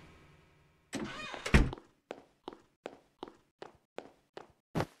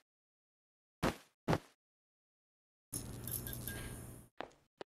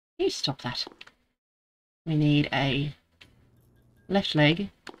 You stop that. We need a left leg.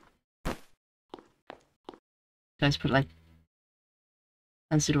 Guys, put it like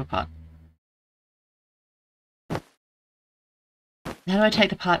unsuitable part. How do I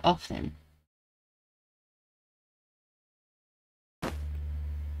take the part off then?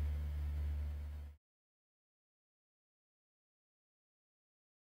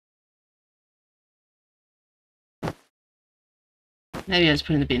 Maybe I'll just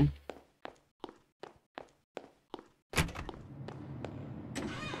put it in the bin.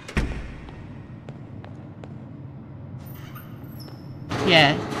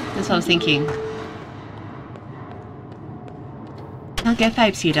 Yeah, that's what I was thinking. Can't get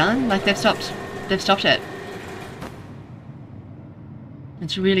vapes here, darling. Like they've stopped it.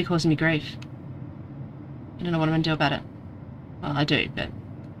 It's really causing me grief. I don't know what I'm gonna do about it. Well, I do, but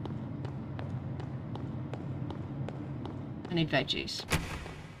I need vape juice.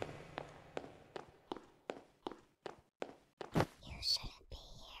 You shouldn't be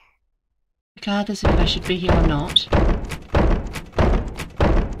here. Regardless if I should be here or not.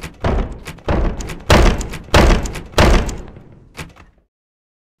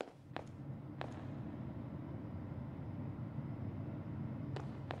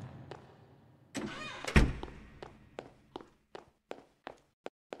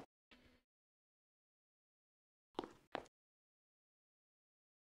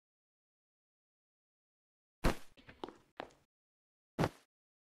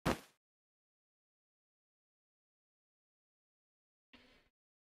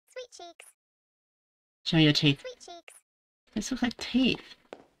 Sweet cheeks. Show me your teeth. Sweet cheeks. These look like teeth.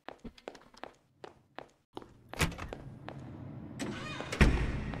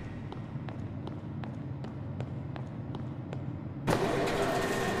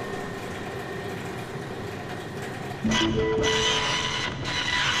 Oh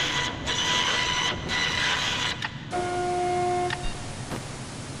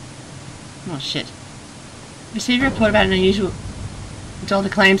shit. Received a report about an unusual doll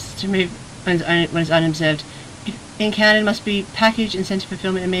that claims to move when it's unobserved. If encountered, must be packaged and sent to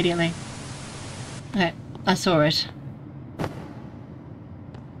fulfillment immediately. Okay, I saw it.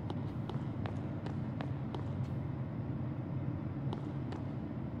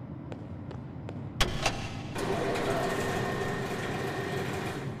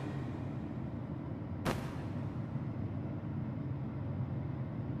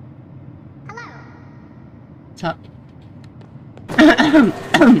 What's up?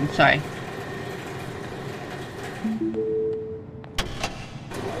 Sorry.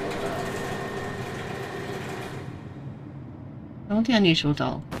 I want the unusual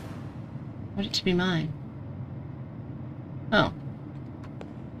doll. I want it to be mine. Oh.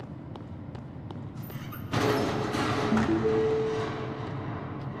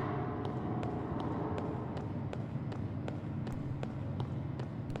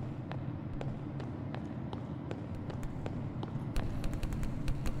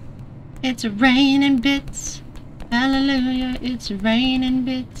 It's raining bits. Hallelujah, it's raining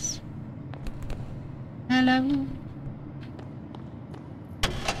bits. Hello.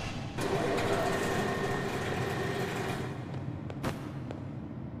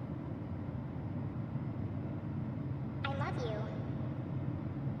 I love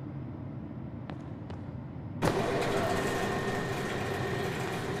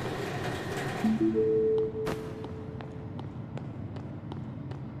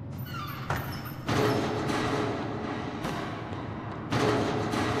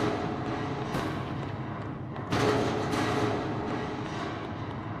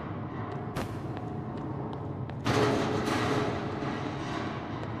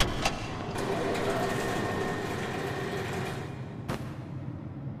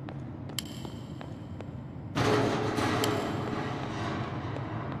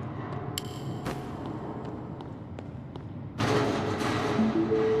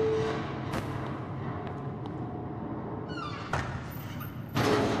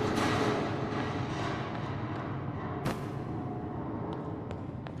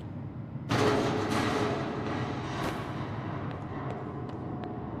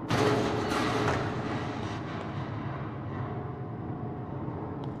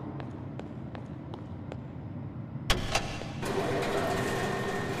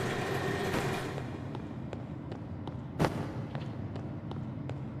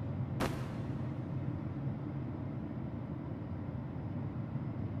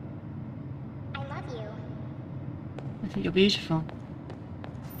you. I think you're beautiful.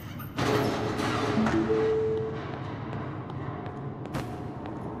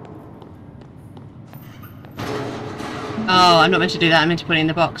 Oh, I'm not meant to do that. I'm meant to put it in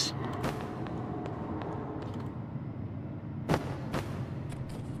the box.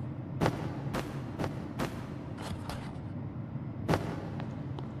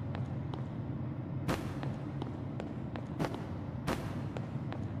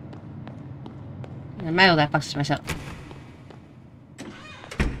 I'm gonna mail that box to myself.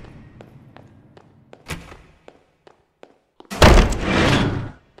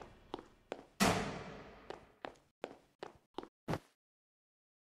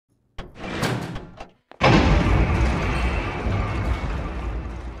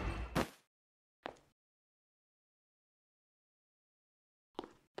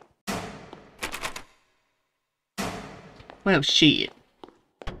 Well, shit.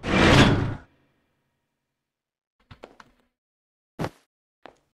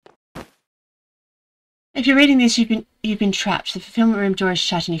 If you're reading this, you've been trapped. The fulfillment room door is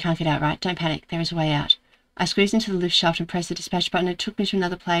shut and you can't get out, right? Don't panic. There is a way out. I squeezed into the lift shaft and pressed the dispatch button. It took me to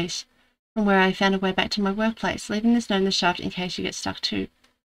another place from where I found a way back to my workplace, leaving this note in the shaft in case you get stuck too.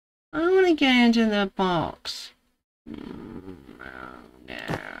 I don't want to get into the box. No,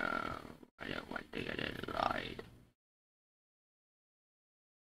 I don't want to get inside.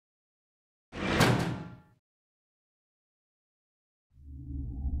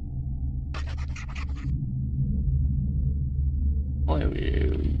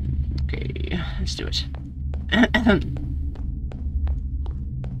 Okay, let's do it.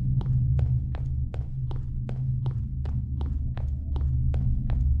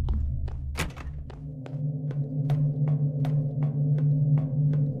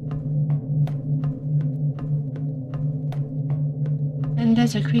 And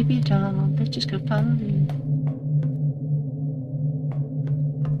there's a creepy doll that just go follow me.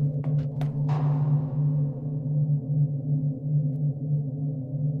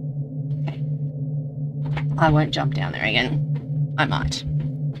 I won't jump down there again. I might.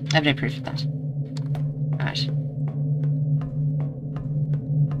 I have no proof of that. Alright.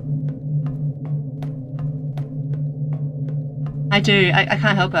 I do. I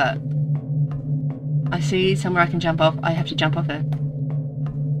can't help it. I see somewhere I can jump off. I have to jump off it.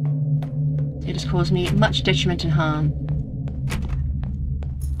 It has caused me much detriment and harm.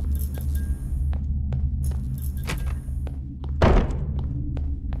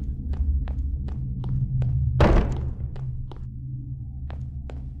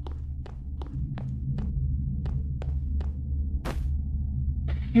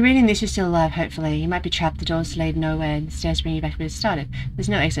 You're reading this, you're still alive, hopefully. You might be trapped, the door's lead nowhere, and the stairs bring you back where it started. There's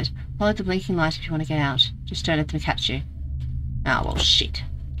no exit. Follow the blinking light if you want to get out. Just don't let them catch you. Ah, well, shit.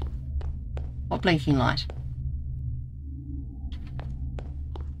 What blinking light?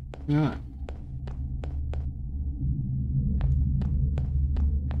 Right.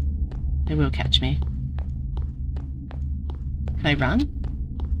 They will catch me. Can I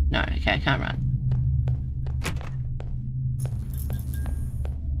run? No, okay, I can't run.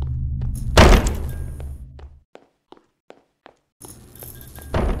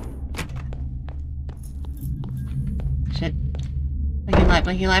 Shit. Blinking light,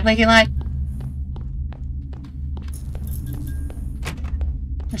 blinking light, blinking light!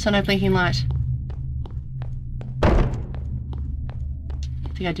 I saw no blinking light. I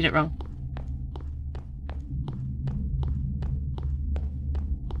think I did it wrong.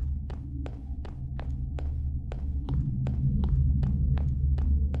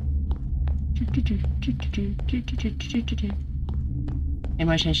 Pay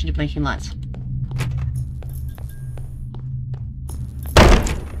more attention to blinking lights.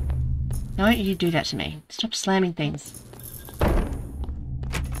 Why don't you do that to me? Stop slamming things.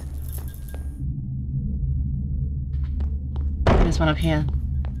 There's one up here.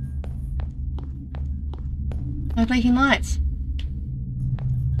 No blinking lights.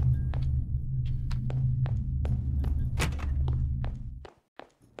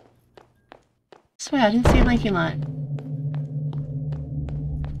 I swear I didn't see a blinking light.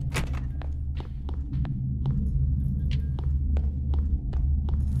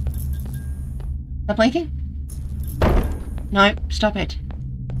 Stop blinking? No, stop it.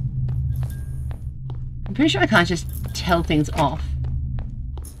 I'm pretty sure I can't just tell things off.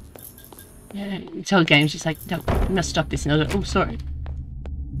 Yeah, you tell the game's just like, no, you must stop this. And I'll go, oh, sorry.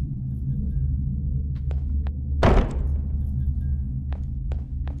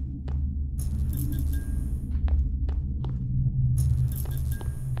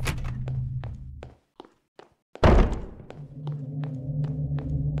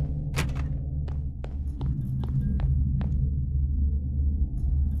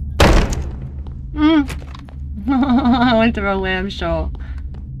 I went the wrong way, I'm sure.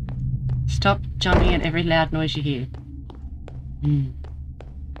 Stop jumping at every loud noise you hear.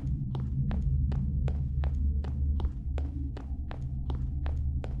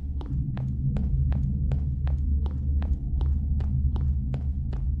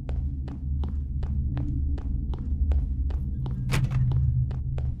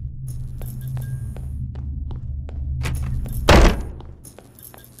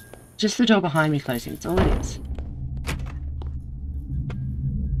 Just the door behind me closing, that's all it is.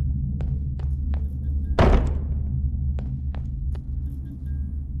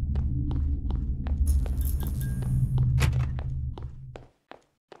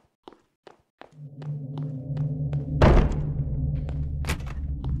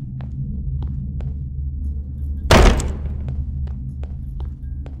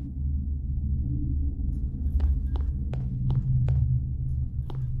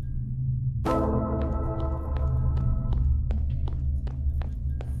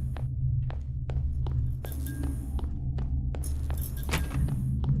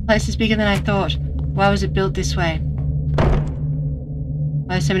 The place is bigger than I thought. Why was it built this way?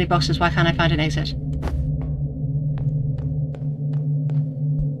 Why are so many boxes? Why can't I find an exit?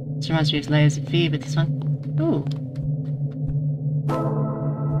 This reminds me of Layers of Fear, but this one. Ooh.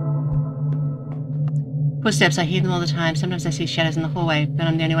 Footsteps, I hear them all the time. Sometimes I see shadows in the hallway, but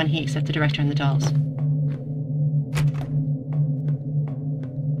I'm the only one here except the director and the dolls.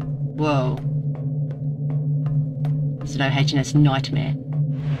 Whoa. It's an OHS nightmare.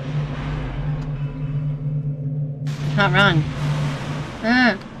 Can't run.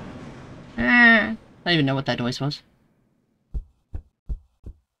 I don't even know what that noise was.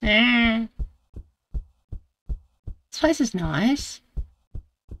 This place is nice.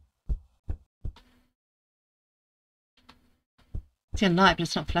 I see a light, but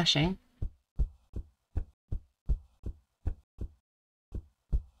it's not flashing.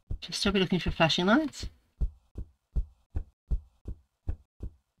 Should I still be looking for flashing lights?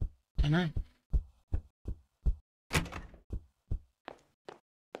 don't know.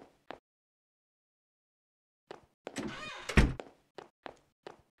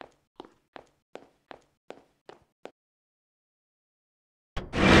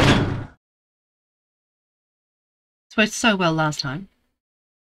 This worked so well last time.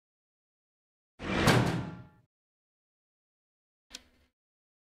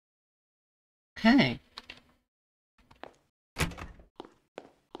 Okay.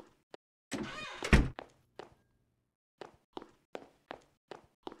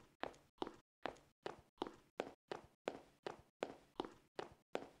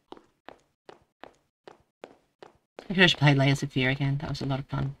 I should play Layers of Fear again. That was a lot of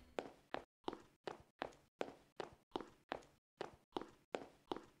fun.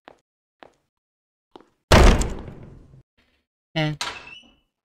 Yeah.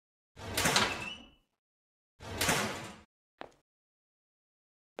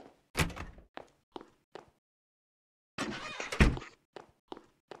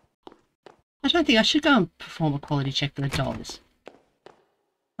 I don't think I should go and perform a quality check for the dolls.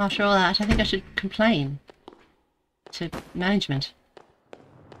 After all that, I think I should complain to management.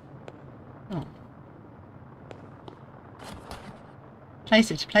 Oh.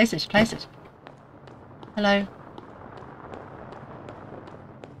 Place it, place it, place it. Hello?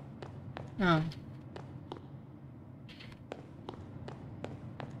 Oh.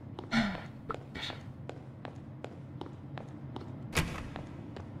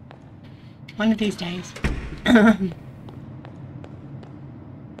 One of these days. I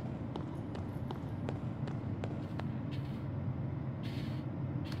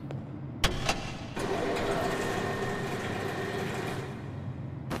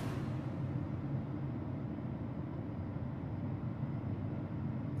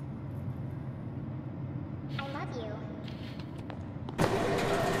love you.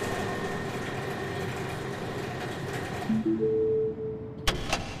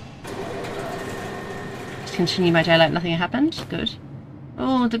 Just continue my day like nothing happened. Good.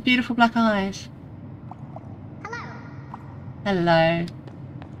 Oh, the beautiful black eyes. Hello. Hello.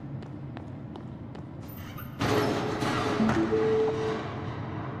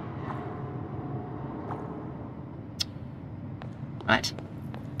 Right.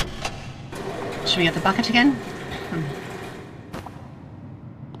 Should we get the bucket again?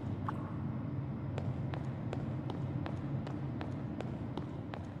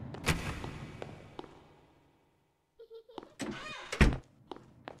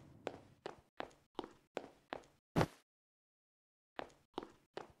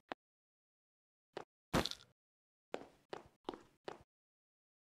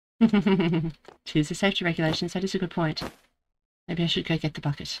 Choose the safety regulations. That is a good point. Maybe I should go get the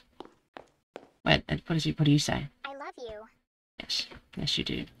bucket. Wait, what do you say? I love you. Yes. Yes, you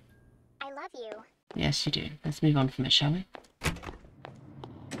do. I love you. Yes, you do. Let's move on from it, shall we?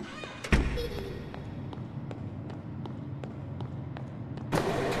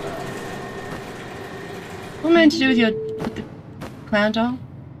 What am I meant to do with the clown doll?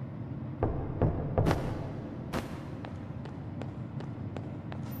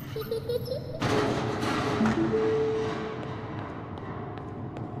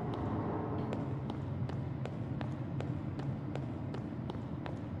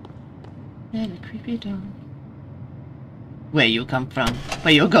 Yeah, the creepy doll. Where you come from,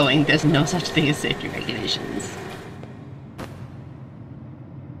 where you're going, there's no such thing as safety regulations.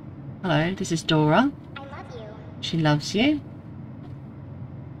 Hello, this is Dora. I love you. She loves you.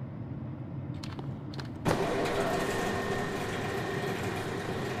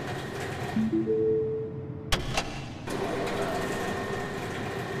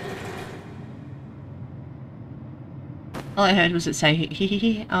 All I heard was it say hee hee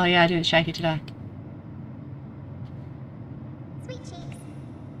hee. Oh yeah, I didn't shake it, did I? Sweet cheeks.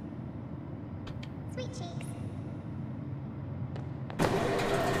 Sweet cheeks.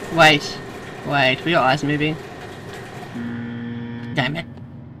 Wait. Wait, were your eyes moving? Damn it.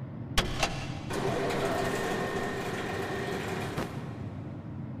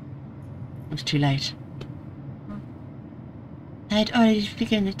 It was too late. I had already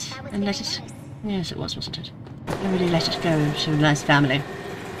begun it That was and let very it... nice. Yes, it was, wasn't it? I already let it go to a nice family.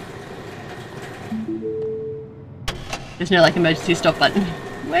 There's no, like, emergency stop button.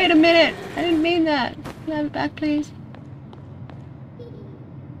 Wait a minute! I didn't mean that! Can I have it back, please?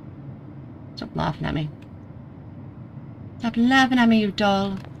 Stop laughing at me. Stop laughing at me, you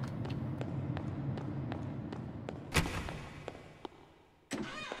doll.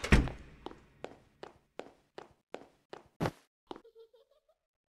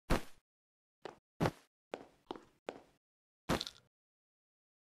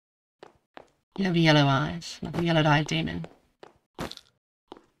 You have yellow eyes, like a yellow-eyed demon.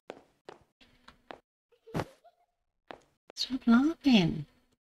 Stop laughing.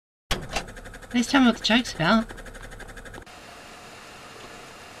 Please tell me what the joke's about.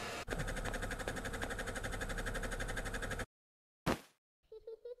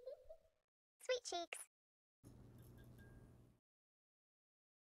 Sweet cheeks.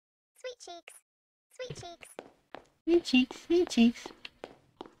 Sweet cheeks. Sweet cheeks. Sweet cheeks, sweet cheeks.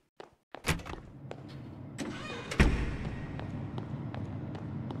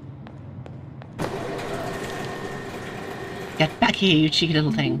 Get back here, you cheeky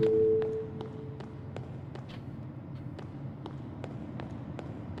little thing.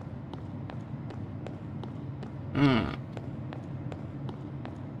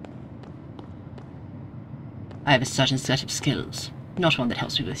 I have a certain set of skills. Not one that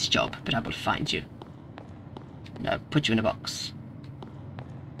helps me with this job, but I will find you. And I'll put you in a box.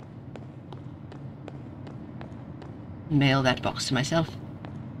 Mail that box to myself.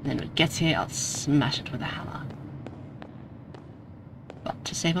 And then when it gets here, I'll smash it with a hammer. But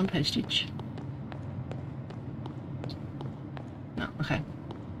to save on postage. No, okay.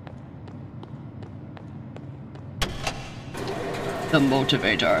 The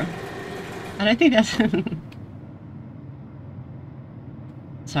motivator. And I think that's...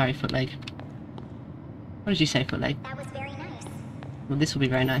 Sorry, footleg. What did you say, footleg? That was very nice. Well, this will be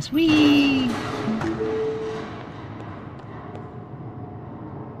very nice. Whee!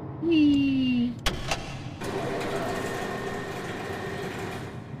 Whee!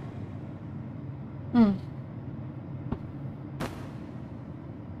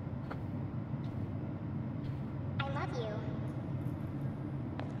 I love you.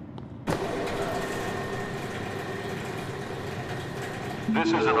 This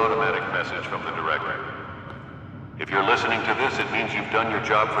is an automatic message from the director. If you're listening to this, it means you've done your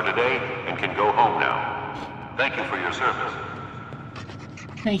job for today and can go home now. Thank you for your service.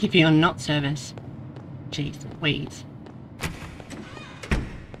 Thank you for your not service. Jeez, Louise.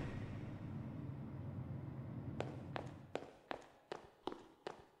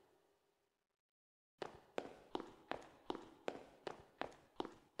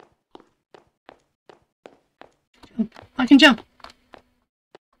 I can jump.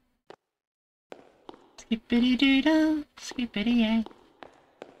 Skippity doo dah, skippity yay.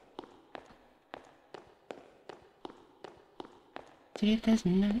 See if there's a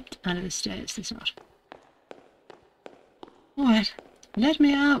note under the stairs. There's not. Alright, let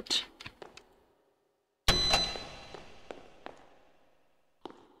me out.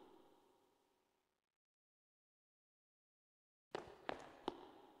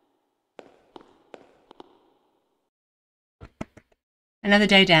 Another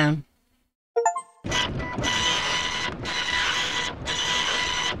day down.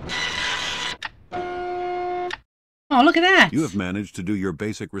 Oh, look at that! You have managed to do your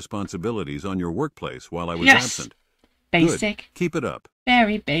basic responsibilities on your workplace while I was Yes. absent. Basic. Good. Keep it up.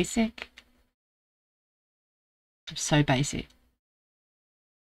 Very basic. So basic.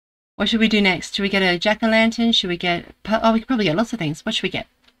 What should we do next? Should we get a jack-o'-lantern? Should we get... Oh, we could probably get lots of things. What should we get?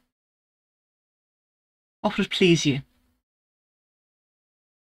 What would please you?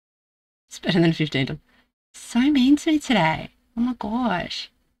 It's better than $15. So mean to me today. Oh my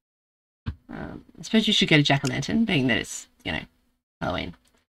gosh. I suppose you should get a jack-o'-lantern, being that it's, you know, Halloween.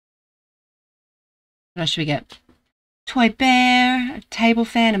 What else should we get? Toy bear, a table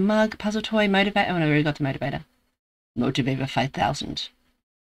fan, a mug, puzzle toy, motivator. Oh no, we already got the motivator. Motivator 5000.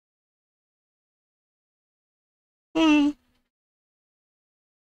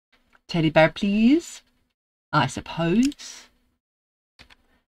 Teddy bear, please. I suppose.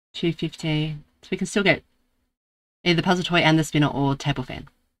 $2.50. So we can still get either the puzzle toy and the spinner or table fan.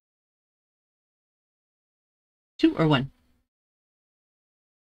 2 or 1?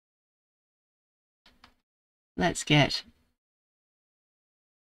 Let's get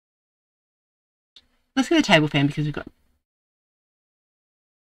a table fan because we've got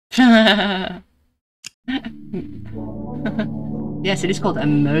yes, it is called a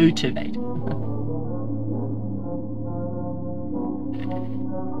motivate.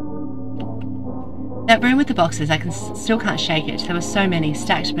 That room with the boxes, I still can't shake it. There were so many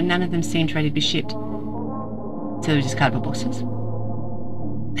stacked, but none of them seemed ready to be shipped. So they were just cardboard boxes.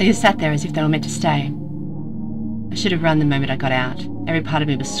 They just sat there as if they were meant to stay. I should have run the moment I got out. Every part of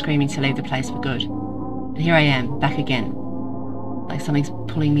me was screaming to leave the place for good. But here I am, back again. Like something's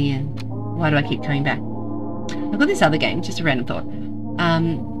pulling me in. Why do I keep coming back? I've got this other game, just a random thought.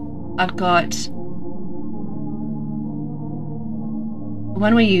 I've got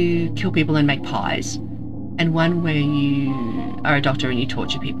one where you kill people and make pies, and one where you are a doctor and you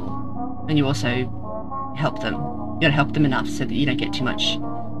torture people. and you also help them. You gotta help them enough so that you don't get too much,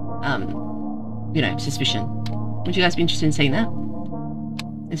 you know, suspicion. Would you guys be interested in seeing that?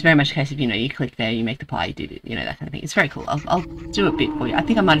 It's very much a case of, you know, you click there, you make the pie, you do it, you know, that kind of thing. It's very cool. I'll do a bit for you. I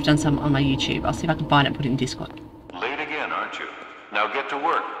think I might have done some on my YouTube. I'll see if I can find it and put it in Discord. Late again, aren't you? Now get to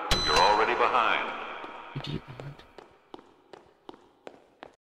work. You're already behind. You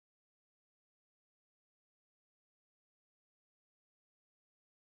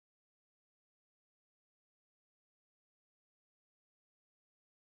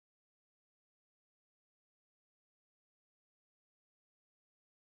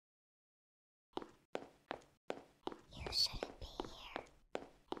shouldn't be here.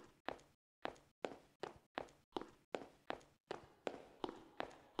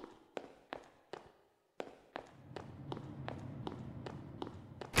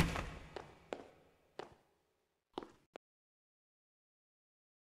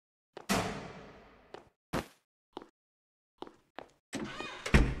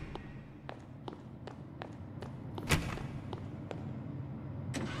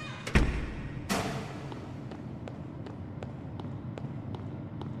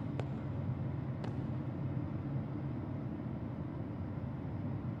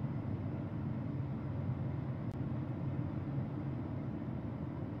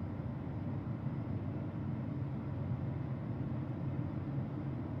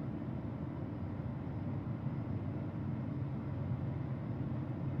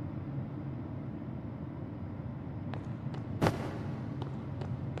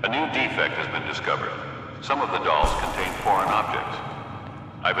 A new defect has been discovered. Some of the dolls contain foreign objects.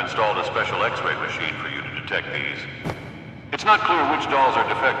 I've installed a special X-ray machine for you to detect these. It's not clear which dolls are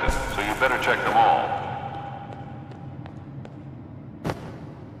defective, so you better check them all.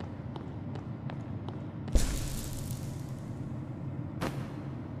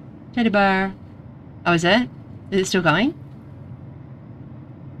 Teddy bear. Oh, is it? Is it still going?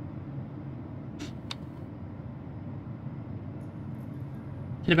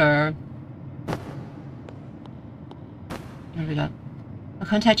 Teddy bear. What have we got? I'll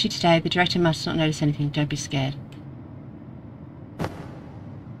contact you today. The director must not notice anything. Don't be scared.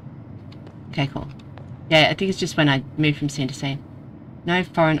 Okay, cool. Yeah, I think it's just when I move from scene to scene. No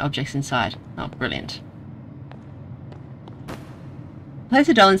foreign objects inside. Oh, brilliant. Place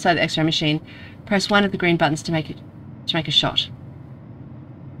a doll inside the X-ray machine. Press one of the green buttons to make a shot.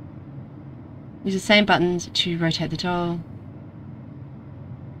 Use the same buttons to rotate the doll.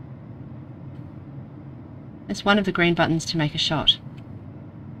 Press one of the green buttons to make a shot.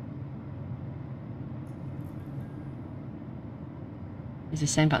 Use the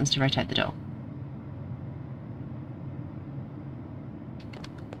same buttons to rotate the doll.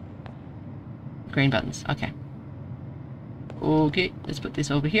 Green buttons, okay. Okay, let's put this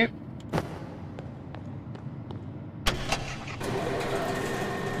over here.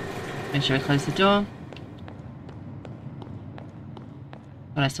 Make sure I close the door.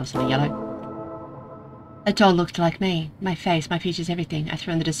 But I saw something yellow. A doll looked like me. My face, my features, everything. I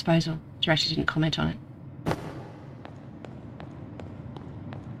threw in the disposal. Director didn't comment on it.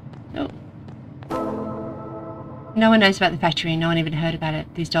 No one knows about the factory. No one even heard about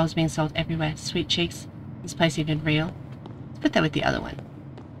it. These dolls are being sold everywhere. Sweet cheeks. Is this place even real? Let's put that with the other one.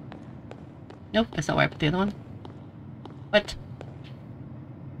 Nope, that's not where I put the other one. What?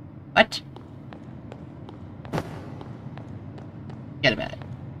 What? Forget about it.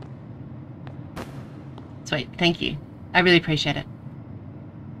 Sweet, thank you. I really appreciate it.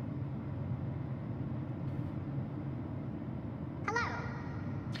 Hello.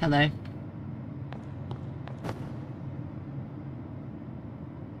 Hello.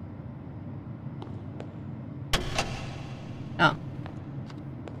 Oh.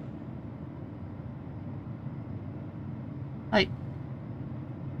 Like.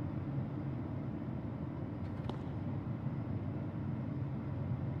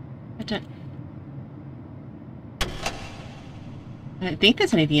 I don't think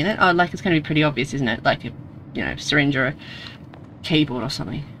there's anything in it. Oh, like it's going to be pretty obvious, isn't it? Like a, you know, syringe or a keyboard or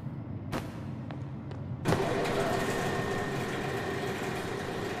something.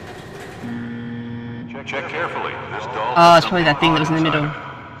 Check carefully. This doll. Oh, it's probably that thing that was in the middle.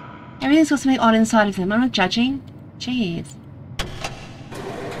 Everything's got something odd inside of them. I'm not judging. Jeez.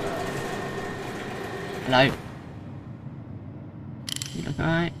 Hello. You look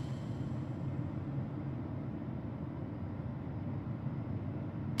alright.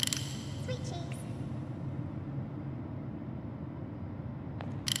 Sweet cheeks.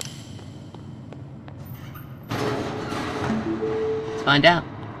 Let's find out.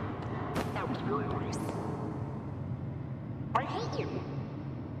 That was really gross. I hate you.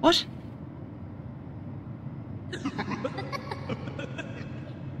 What?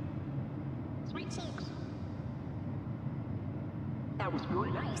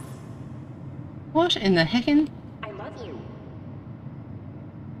 nice. What in the heckin'? I love you.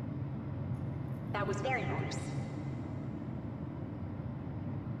 That was very nice.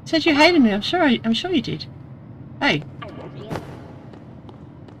 Said you hated me. I'm sure you did. Hey, I love you.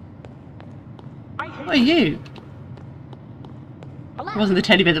 I hate what are you? Hello. It wasn't the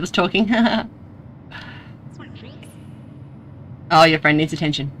teddy bear that was talking. Sweet treats. Oh, your friend needs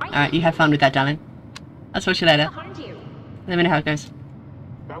attention. Alright, you have fun with that, darling. I'll talk to you later. Behind you. Let me know how it goes.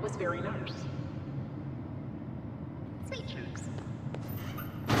 That was very nice. Sweet treats.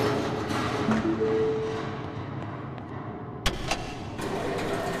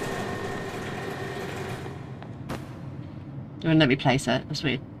 You wouldn't let me place it. That's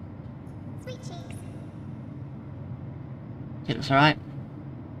weird. Sweet cheeks. It looks alright.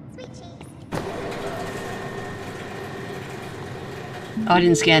 Sweet cheeks. Oh, I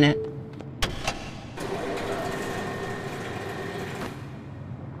didn't scan it.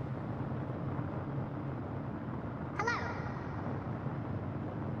 Hello.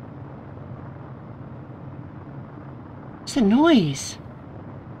 What's the noise?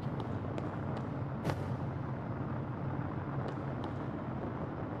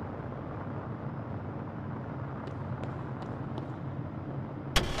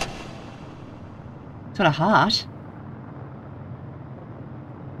 It's got a heart.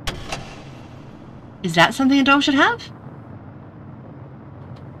 Is that something a doll should have?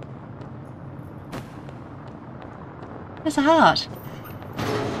 There's a heart.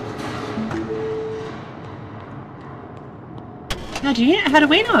 How do you? How do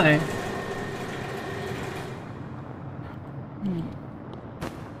we know?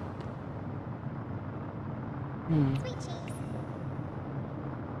 Sweet cheeks.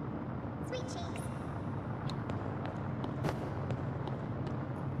 Sweet cheeks.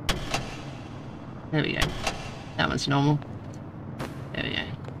 There we go. That one's normal. There we go.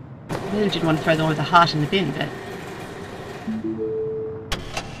 I really didn't want to throw the one with the heart in the bin, but...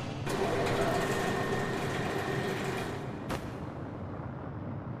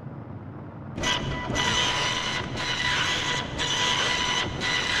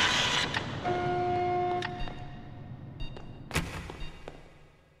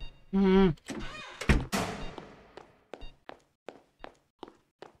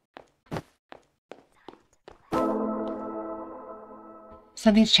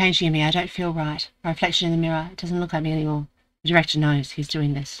 Something's changing in me. I don't feel right. My reflection in the mirror, it doesn't look like me anymore. The director knows he's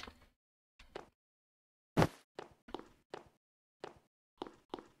doing this.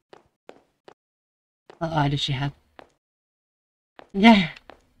 What eye does she have? Yeah.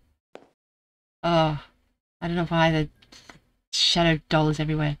 Oh, I don't know why the shadow doll is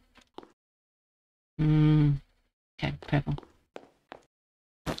everywhere. Okay, purple.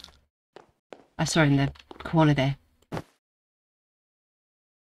 I saw it in the corner there.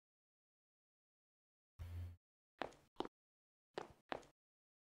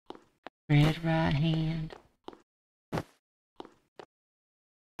 Red right hand.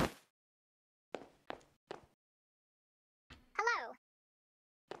 Hello.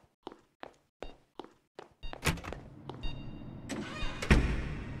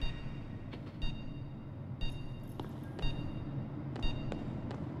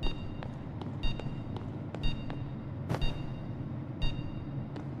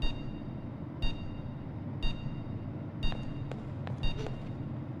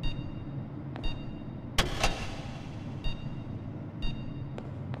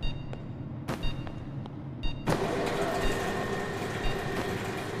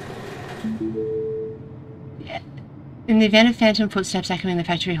 In the event of phantom footsteps echoing the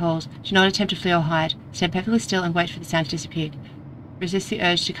factory halls, do not attempt to flee or hide. Stand perfectly still and wait for the sound to disappear. Resist the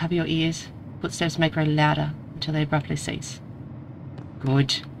urge to cover your ears. Footsteps may grow louder until they abruptly cease.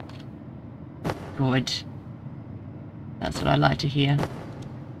 Good. Good. That's what I like to hear.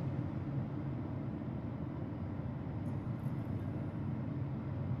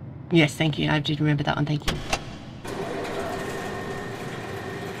 Yes, thank you. I did remember that one. Thank you.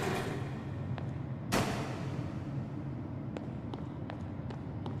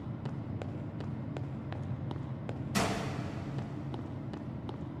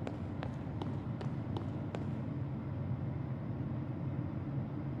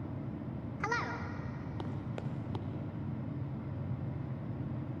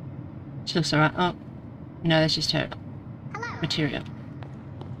 She looks alright. Oh, no, that's just her material.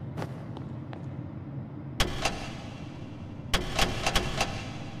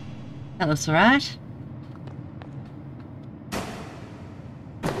 That looks alright.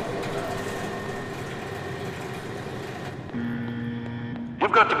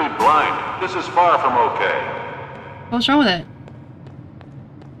 You've got to be blind. This is far from okay. What's wrong with it?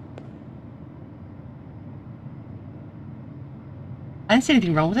 I didn't see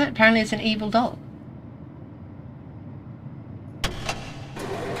anything wrong with it. Apparently it's an evil doll.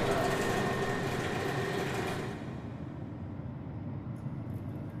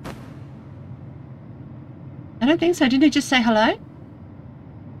 I don't think so. Didn't it just say hello? I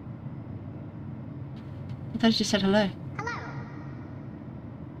thought it just said hello. Hello.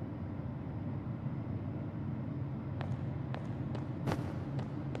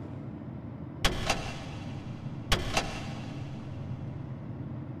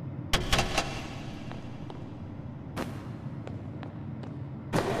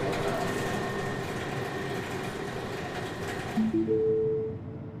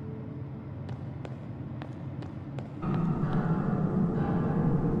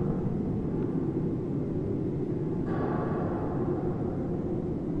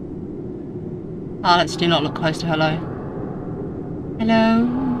 Harlots do not look close to hello. Hello,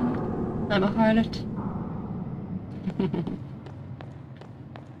 I'm a harlot.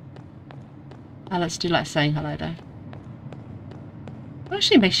 Harlots do like saying hello though. What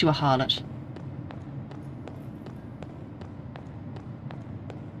actually makes you a harlot?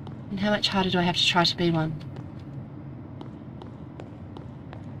 And how much harder do I have to try to be one?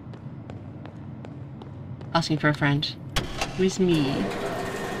 Asking for a friend. Who is me?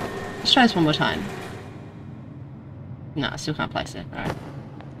 Let's try this one more time. No, I still can't place it. Alright.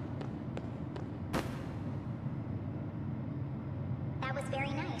 That was very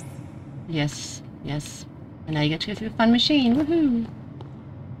nice. Yes, yes. And now you get to go through the fun machine. Woohoo!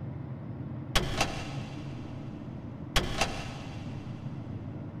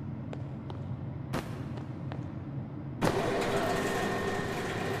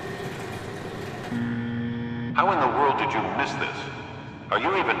 How in the world did you miss this? Are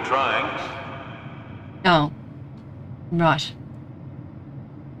you even trying? Oh. Right.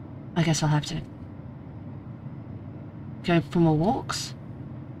 I guess I'll have to go for more walks.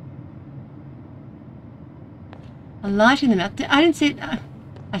 A light in the mouth. I didn't see it.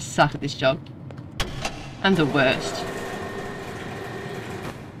 I suck at this job. I'm the worst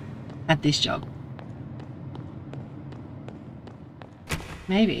at this job.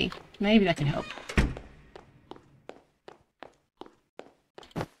 Maybe that can help.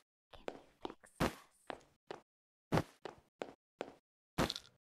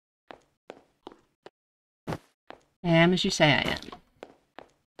 I am as you say I am.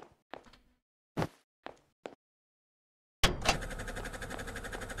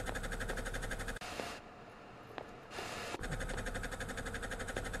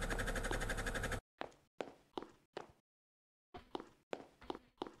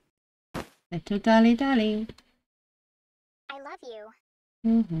 Little dolly dolly. I love you.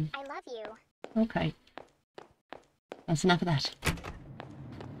 Mm-hmm. I love you. Okay. That's enough of that.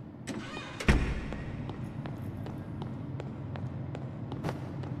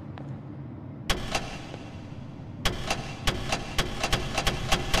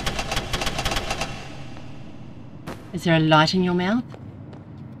 Is there a light in your mouth?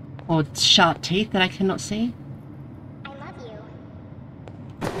 Or sharp teeth that I cannot see? I love you.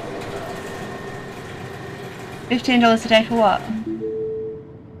 $15 a day for what?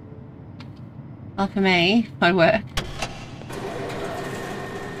 Well, for me, my work.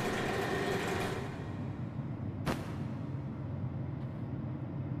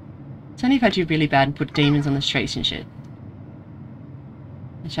 It's only if I do really bad and put demons on the streets and shit.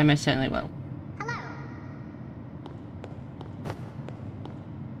 Which I most certainly will. Hello.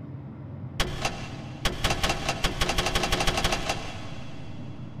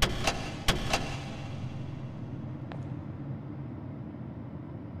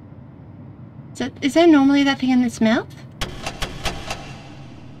 So, is there normally that thing in its mouth?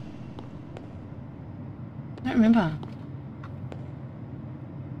 I don't remember.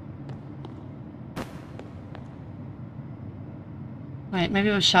 Wait, maybe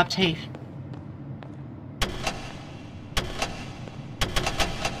it was sharp teeth. I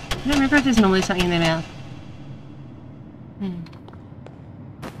don't remember if there's normally something in their mouth.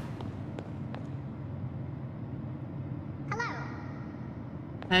 Hello.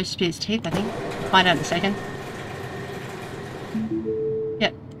 That should be its teeth, I think. Find out in a second.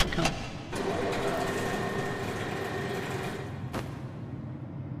 Yep, cool.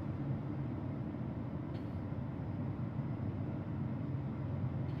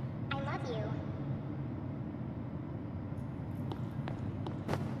 I love you.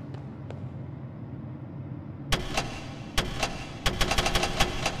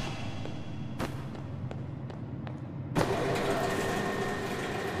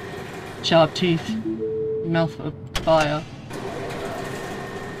 Sharp teeth. Mouth of fire.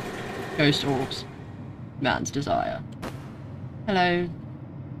 Ghost orbs. Man's desire. Hello.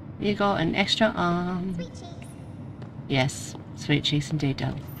 You got an extra arm. Sweet cheeks. Yes, sweet cheeks indeed,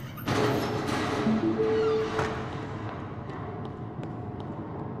 darling.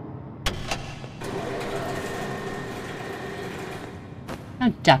 Oh,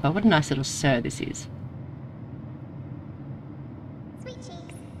 dapper, what a nice little sir this is. Sweet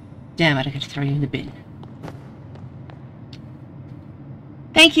cheeks. Damn it, I could throw you in the bin.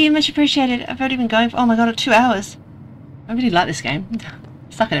 Thank you, much appreciated. I've already been going for, oh my god, 2 hours. I really like this game.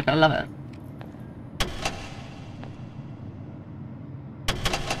 Suck at it, but I love it.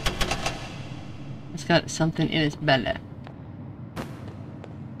 It's got something in its belly.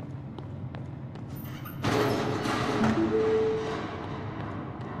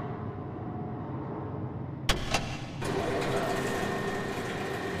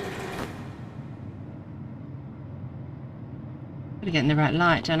 Gotta get in the right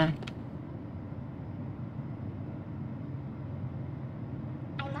light, don't I?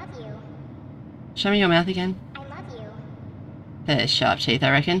 I love you. Show me your mouth again. I love you. They're sharp teeth,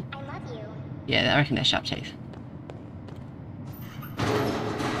 I reckon. I love you. Yeah, I reckon they're sharp teeth.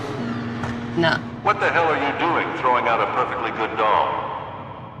 Nah. What the hell are you doing throwing out a perfectly good doll?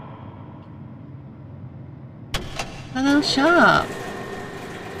 A little sharp.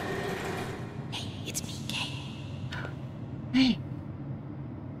 Hey, it's me, Kay. Hey.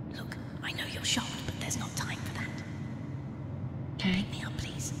 Look, I know you're shocked, but there's not time for that. Okay. Pick me up,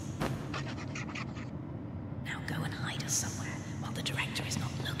 please. Now go and hide us somewhere while the director is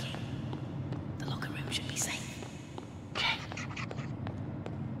not looking. The locker room should be safe. Okay.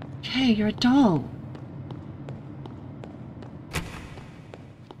 Okay, you're a doll.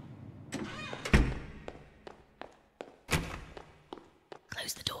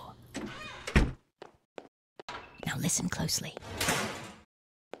 Close the door. Now listen closely.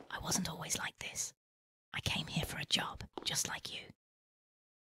 I wasn't always like this. I came here for a job, just like you.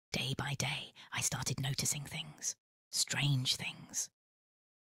 Day by day, I started noticing things. Strange things.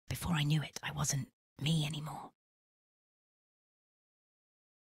 Before I knew it, I wasn't me anymore.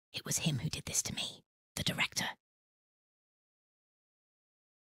 It was him who did this to me, the director.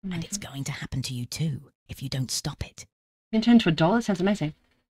 And it's going to happen to you too, if you don't stop it. You can turn into a doll? That sounds amazing.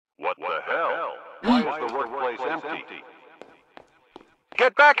 What the hell? Why is the workplace empty?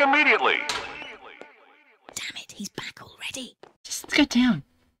 Get back immediately! Damn it, he's back already. Just go down.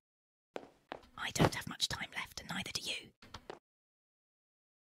 I don't have much time left, and neither do you.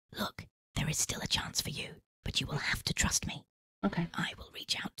 Look, there is still a chance for you, but you will have to trust me. Okay. I will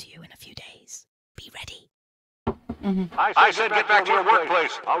reach out to you in a few days. Be ready. I said get back to your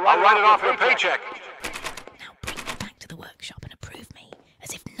workplace. I'll write it off your paycheck. Now bring me back to the workshop and approve me,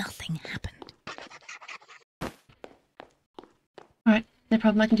 as if nothing happened. Alright, no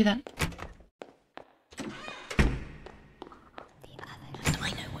problem, I can do that. And I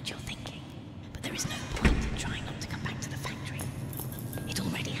know what you're thinking, but there is no point in trying not to come back to the factory. It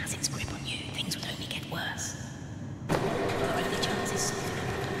already has its grip on you. Things would only get worse. Your only chance is solving the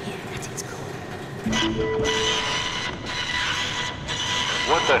problem here at its core.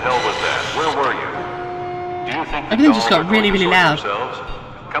 What the hell was that? Where were you? Do you think the Everything just dolls got are going really, to really sort loud. themselves?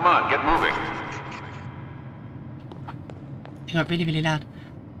 Come on, get moving. It got really, really loud.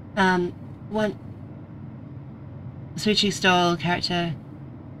 One... Sweet Cheeks doll character...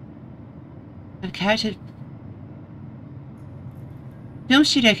 A character... Film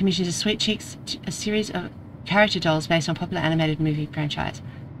studio commissions a Sweet Cheeks... a series of character dolls based on popular animated movie franchise.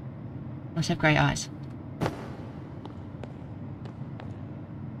 Must have grey eyes.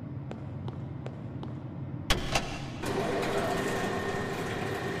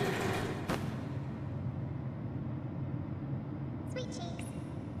 Sweet cheeks.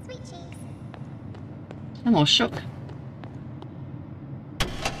 Sweet cheeks. I'm all shook.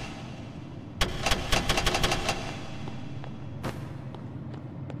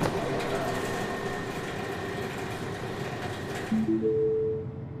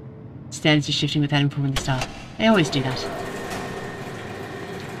 Standards are shifting without informing the staff. They always do that.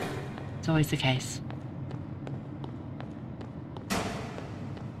 It's always the case.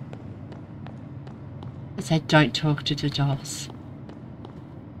 They say don't talk to the dolls.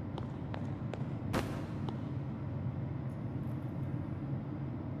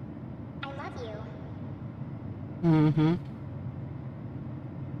 I love you. Mm-hmm.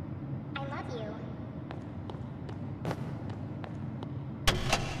 I love you.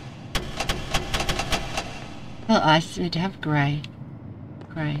 Well, I need to have grey.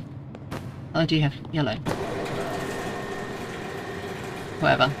 Grey. Oh, I do have yellow.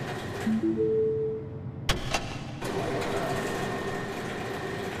 Whatever.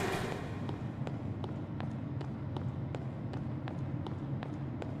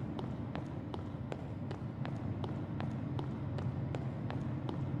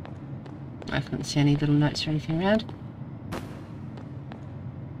 I couldn't see any little notes or anything around.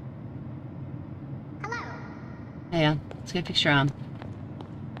 Hello. Hey, let's go fix your arm.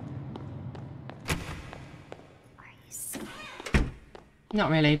 Are you scared? Not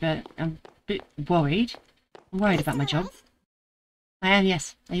really, but I'm a bit worried. I'm worried about my job. I am,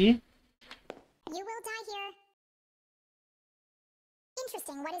 yes. Are you? You will die here.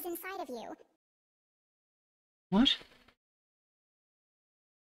 Interesting, what is inside of you? What?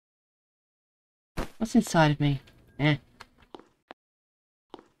 What's inside of me? Eh.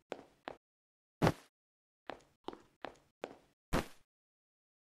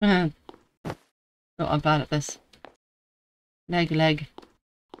 Oh, I'm bad at this. Leg.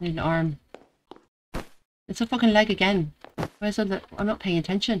 Need an arm. It's a fucking leg again. Where's the... I'm not paying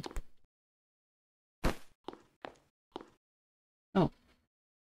attention. Oh.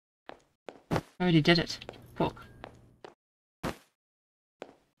 I already did it. Fuck.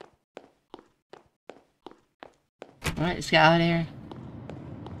 Alright, let's get out of here.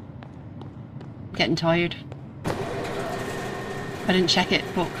 I'm getting tired. I didn't check it.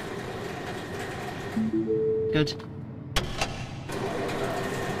 Fuck. Good.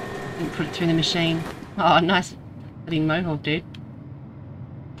 Didn't put it through the machine. Oh, nice. Bloody mohawk, dude.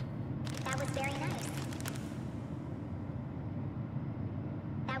 That was very nice.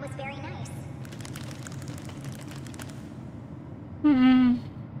 That was very nice. Hmm.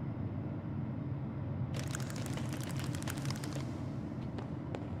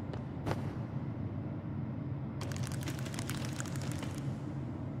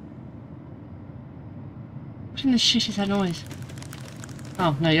 What in the shit is that noise?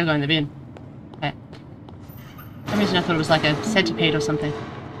 Oh, no, you're going in the bin. Okay. For some reason I thought it was like a centipede or something.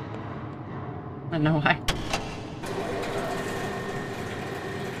 I don't know why.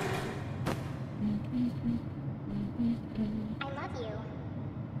 I love you.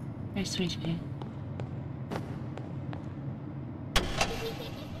 Very sweet of you.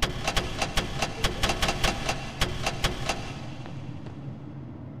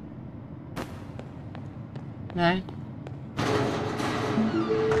 No?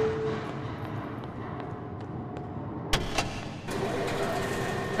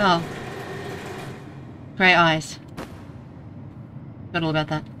 Oh. Grey eyes. Forgot all about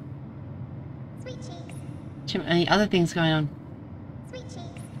that. Sweet cheeks. Too many other things going on. Sweet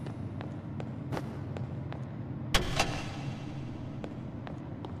cheeks.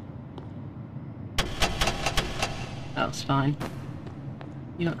 That was fine.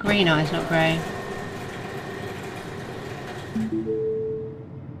 You got green eyes, not grey.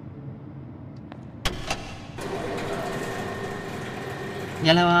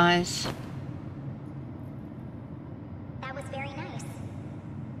 Yellow eyes. That was very nice.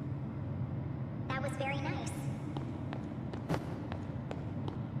 That was very nice.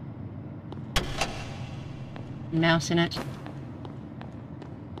 Mouse in it.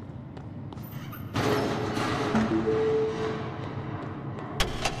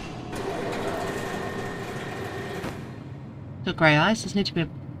 Got grey eyes. Just need to be.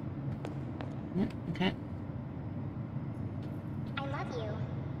 Yeah, okay. I love you.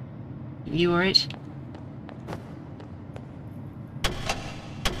 You were it.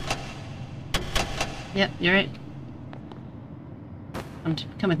 Yep, you're it.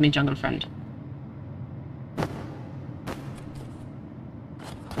 Come with me, jungle friend.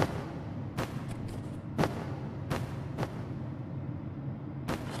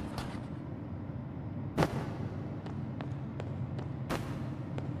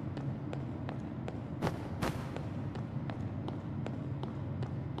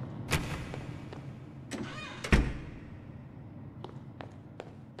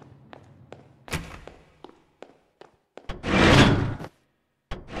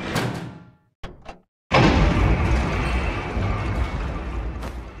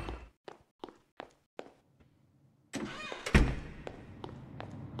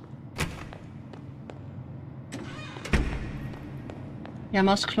 Yeah, I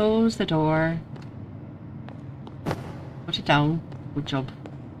must close the door. Put it down. Good job.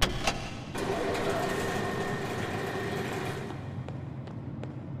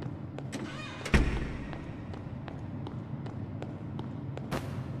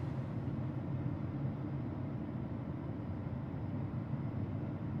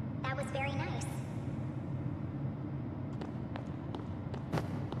 That was very nice.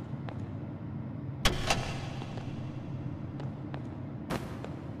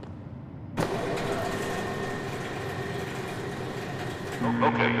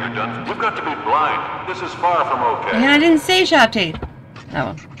 Okay, you're done. You've got to be blind. This is far from okay. Yeah, I didn't say sharp teeth. Oh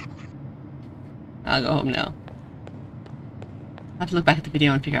well. I'll go home now. I have to look back at the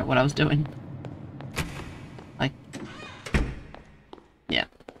video and figure out what I was doing.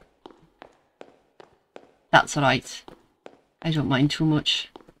 That's alright. I don't mind too much.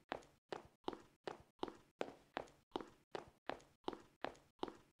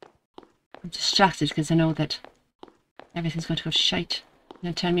 I'm distracted because I know that everything's going to go shite. It's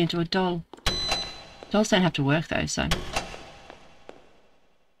going to turn me into a doll. Dolls don't have to work though, so...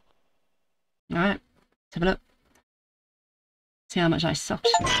 Alright, let's have a look. See how much I sucked.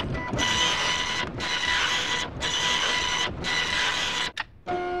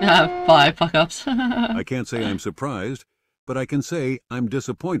 Ah, 5 fuck-ups. I can't say I'm surprised, but I can say I'm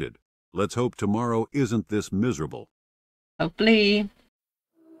disappointed. Let's hope tomorrow isn't this miserable. Hopefully.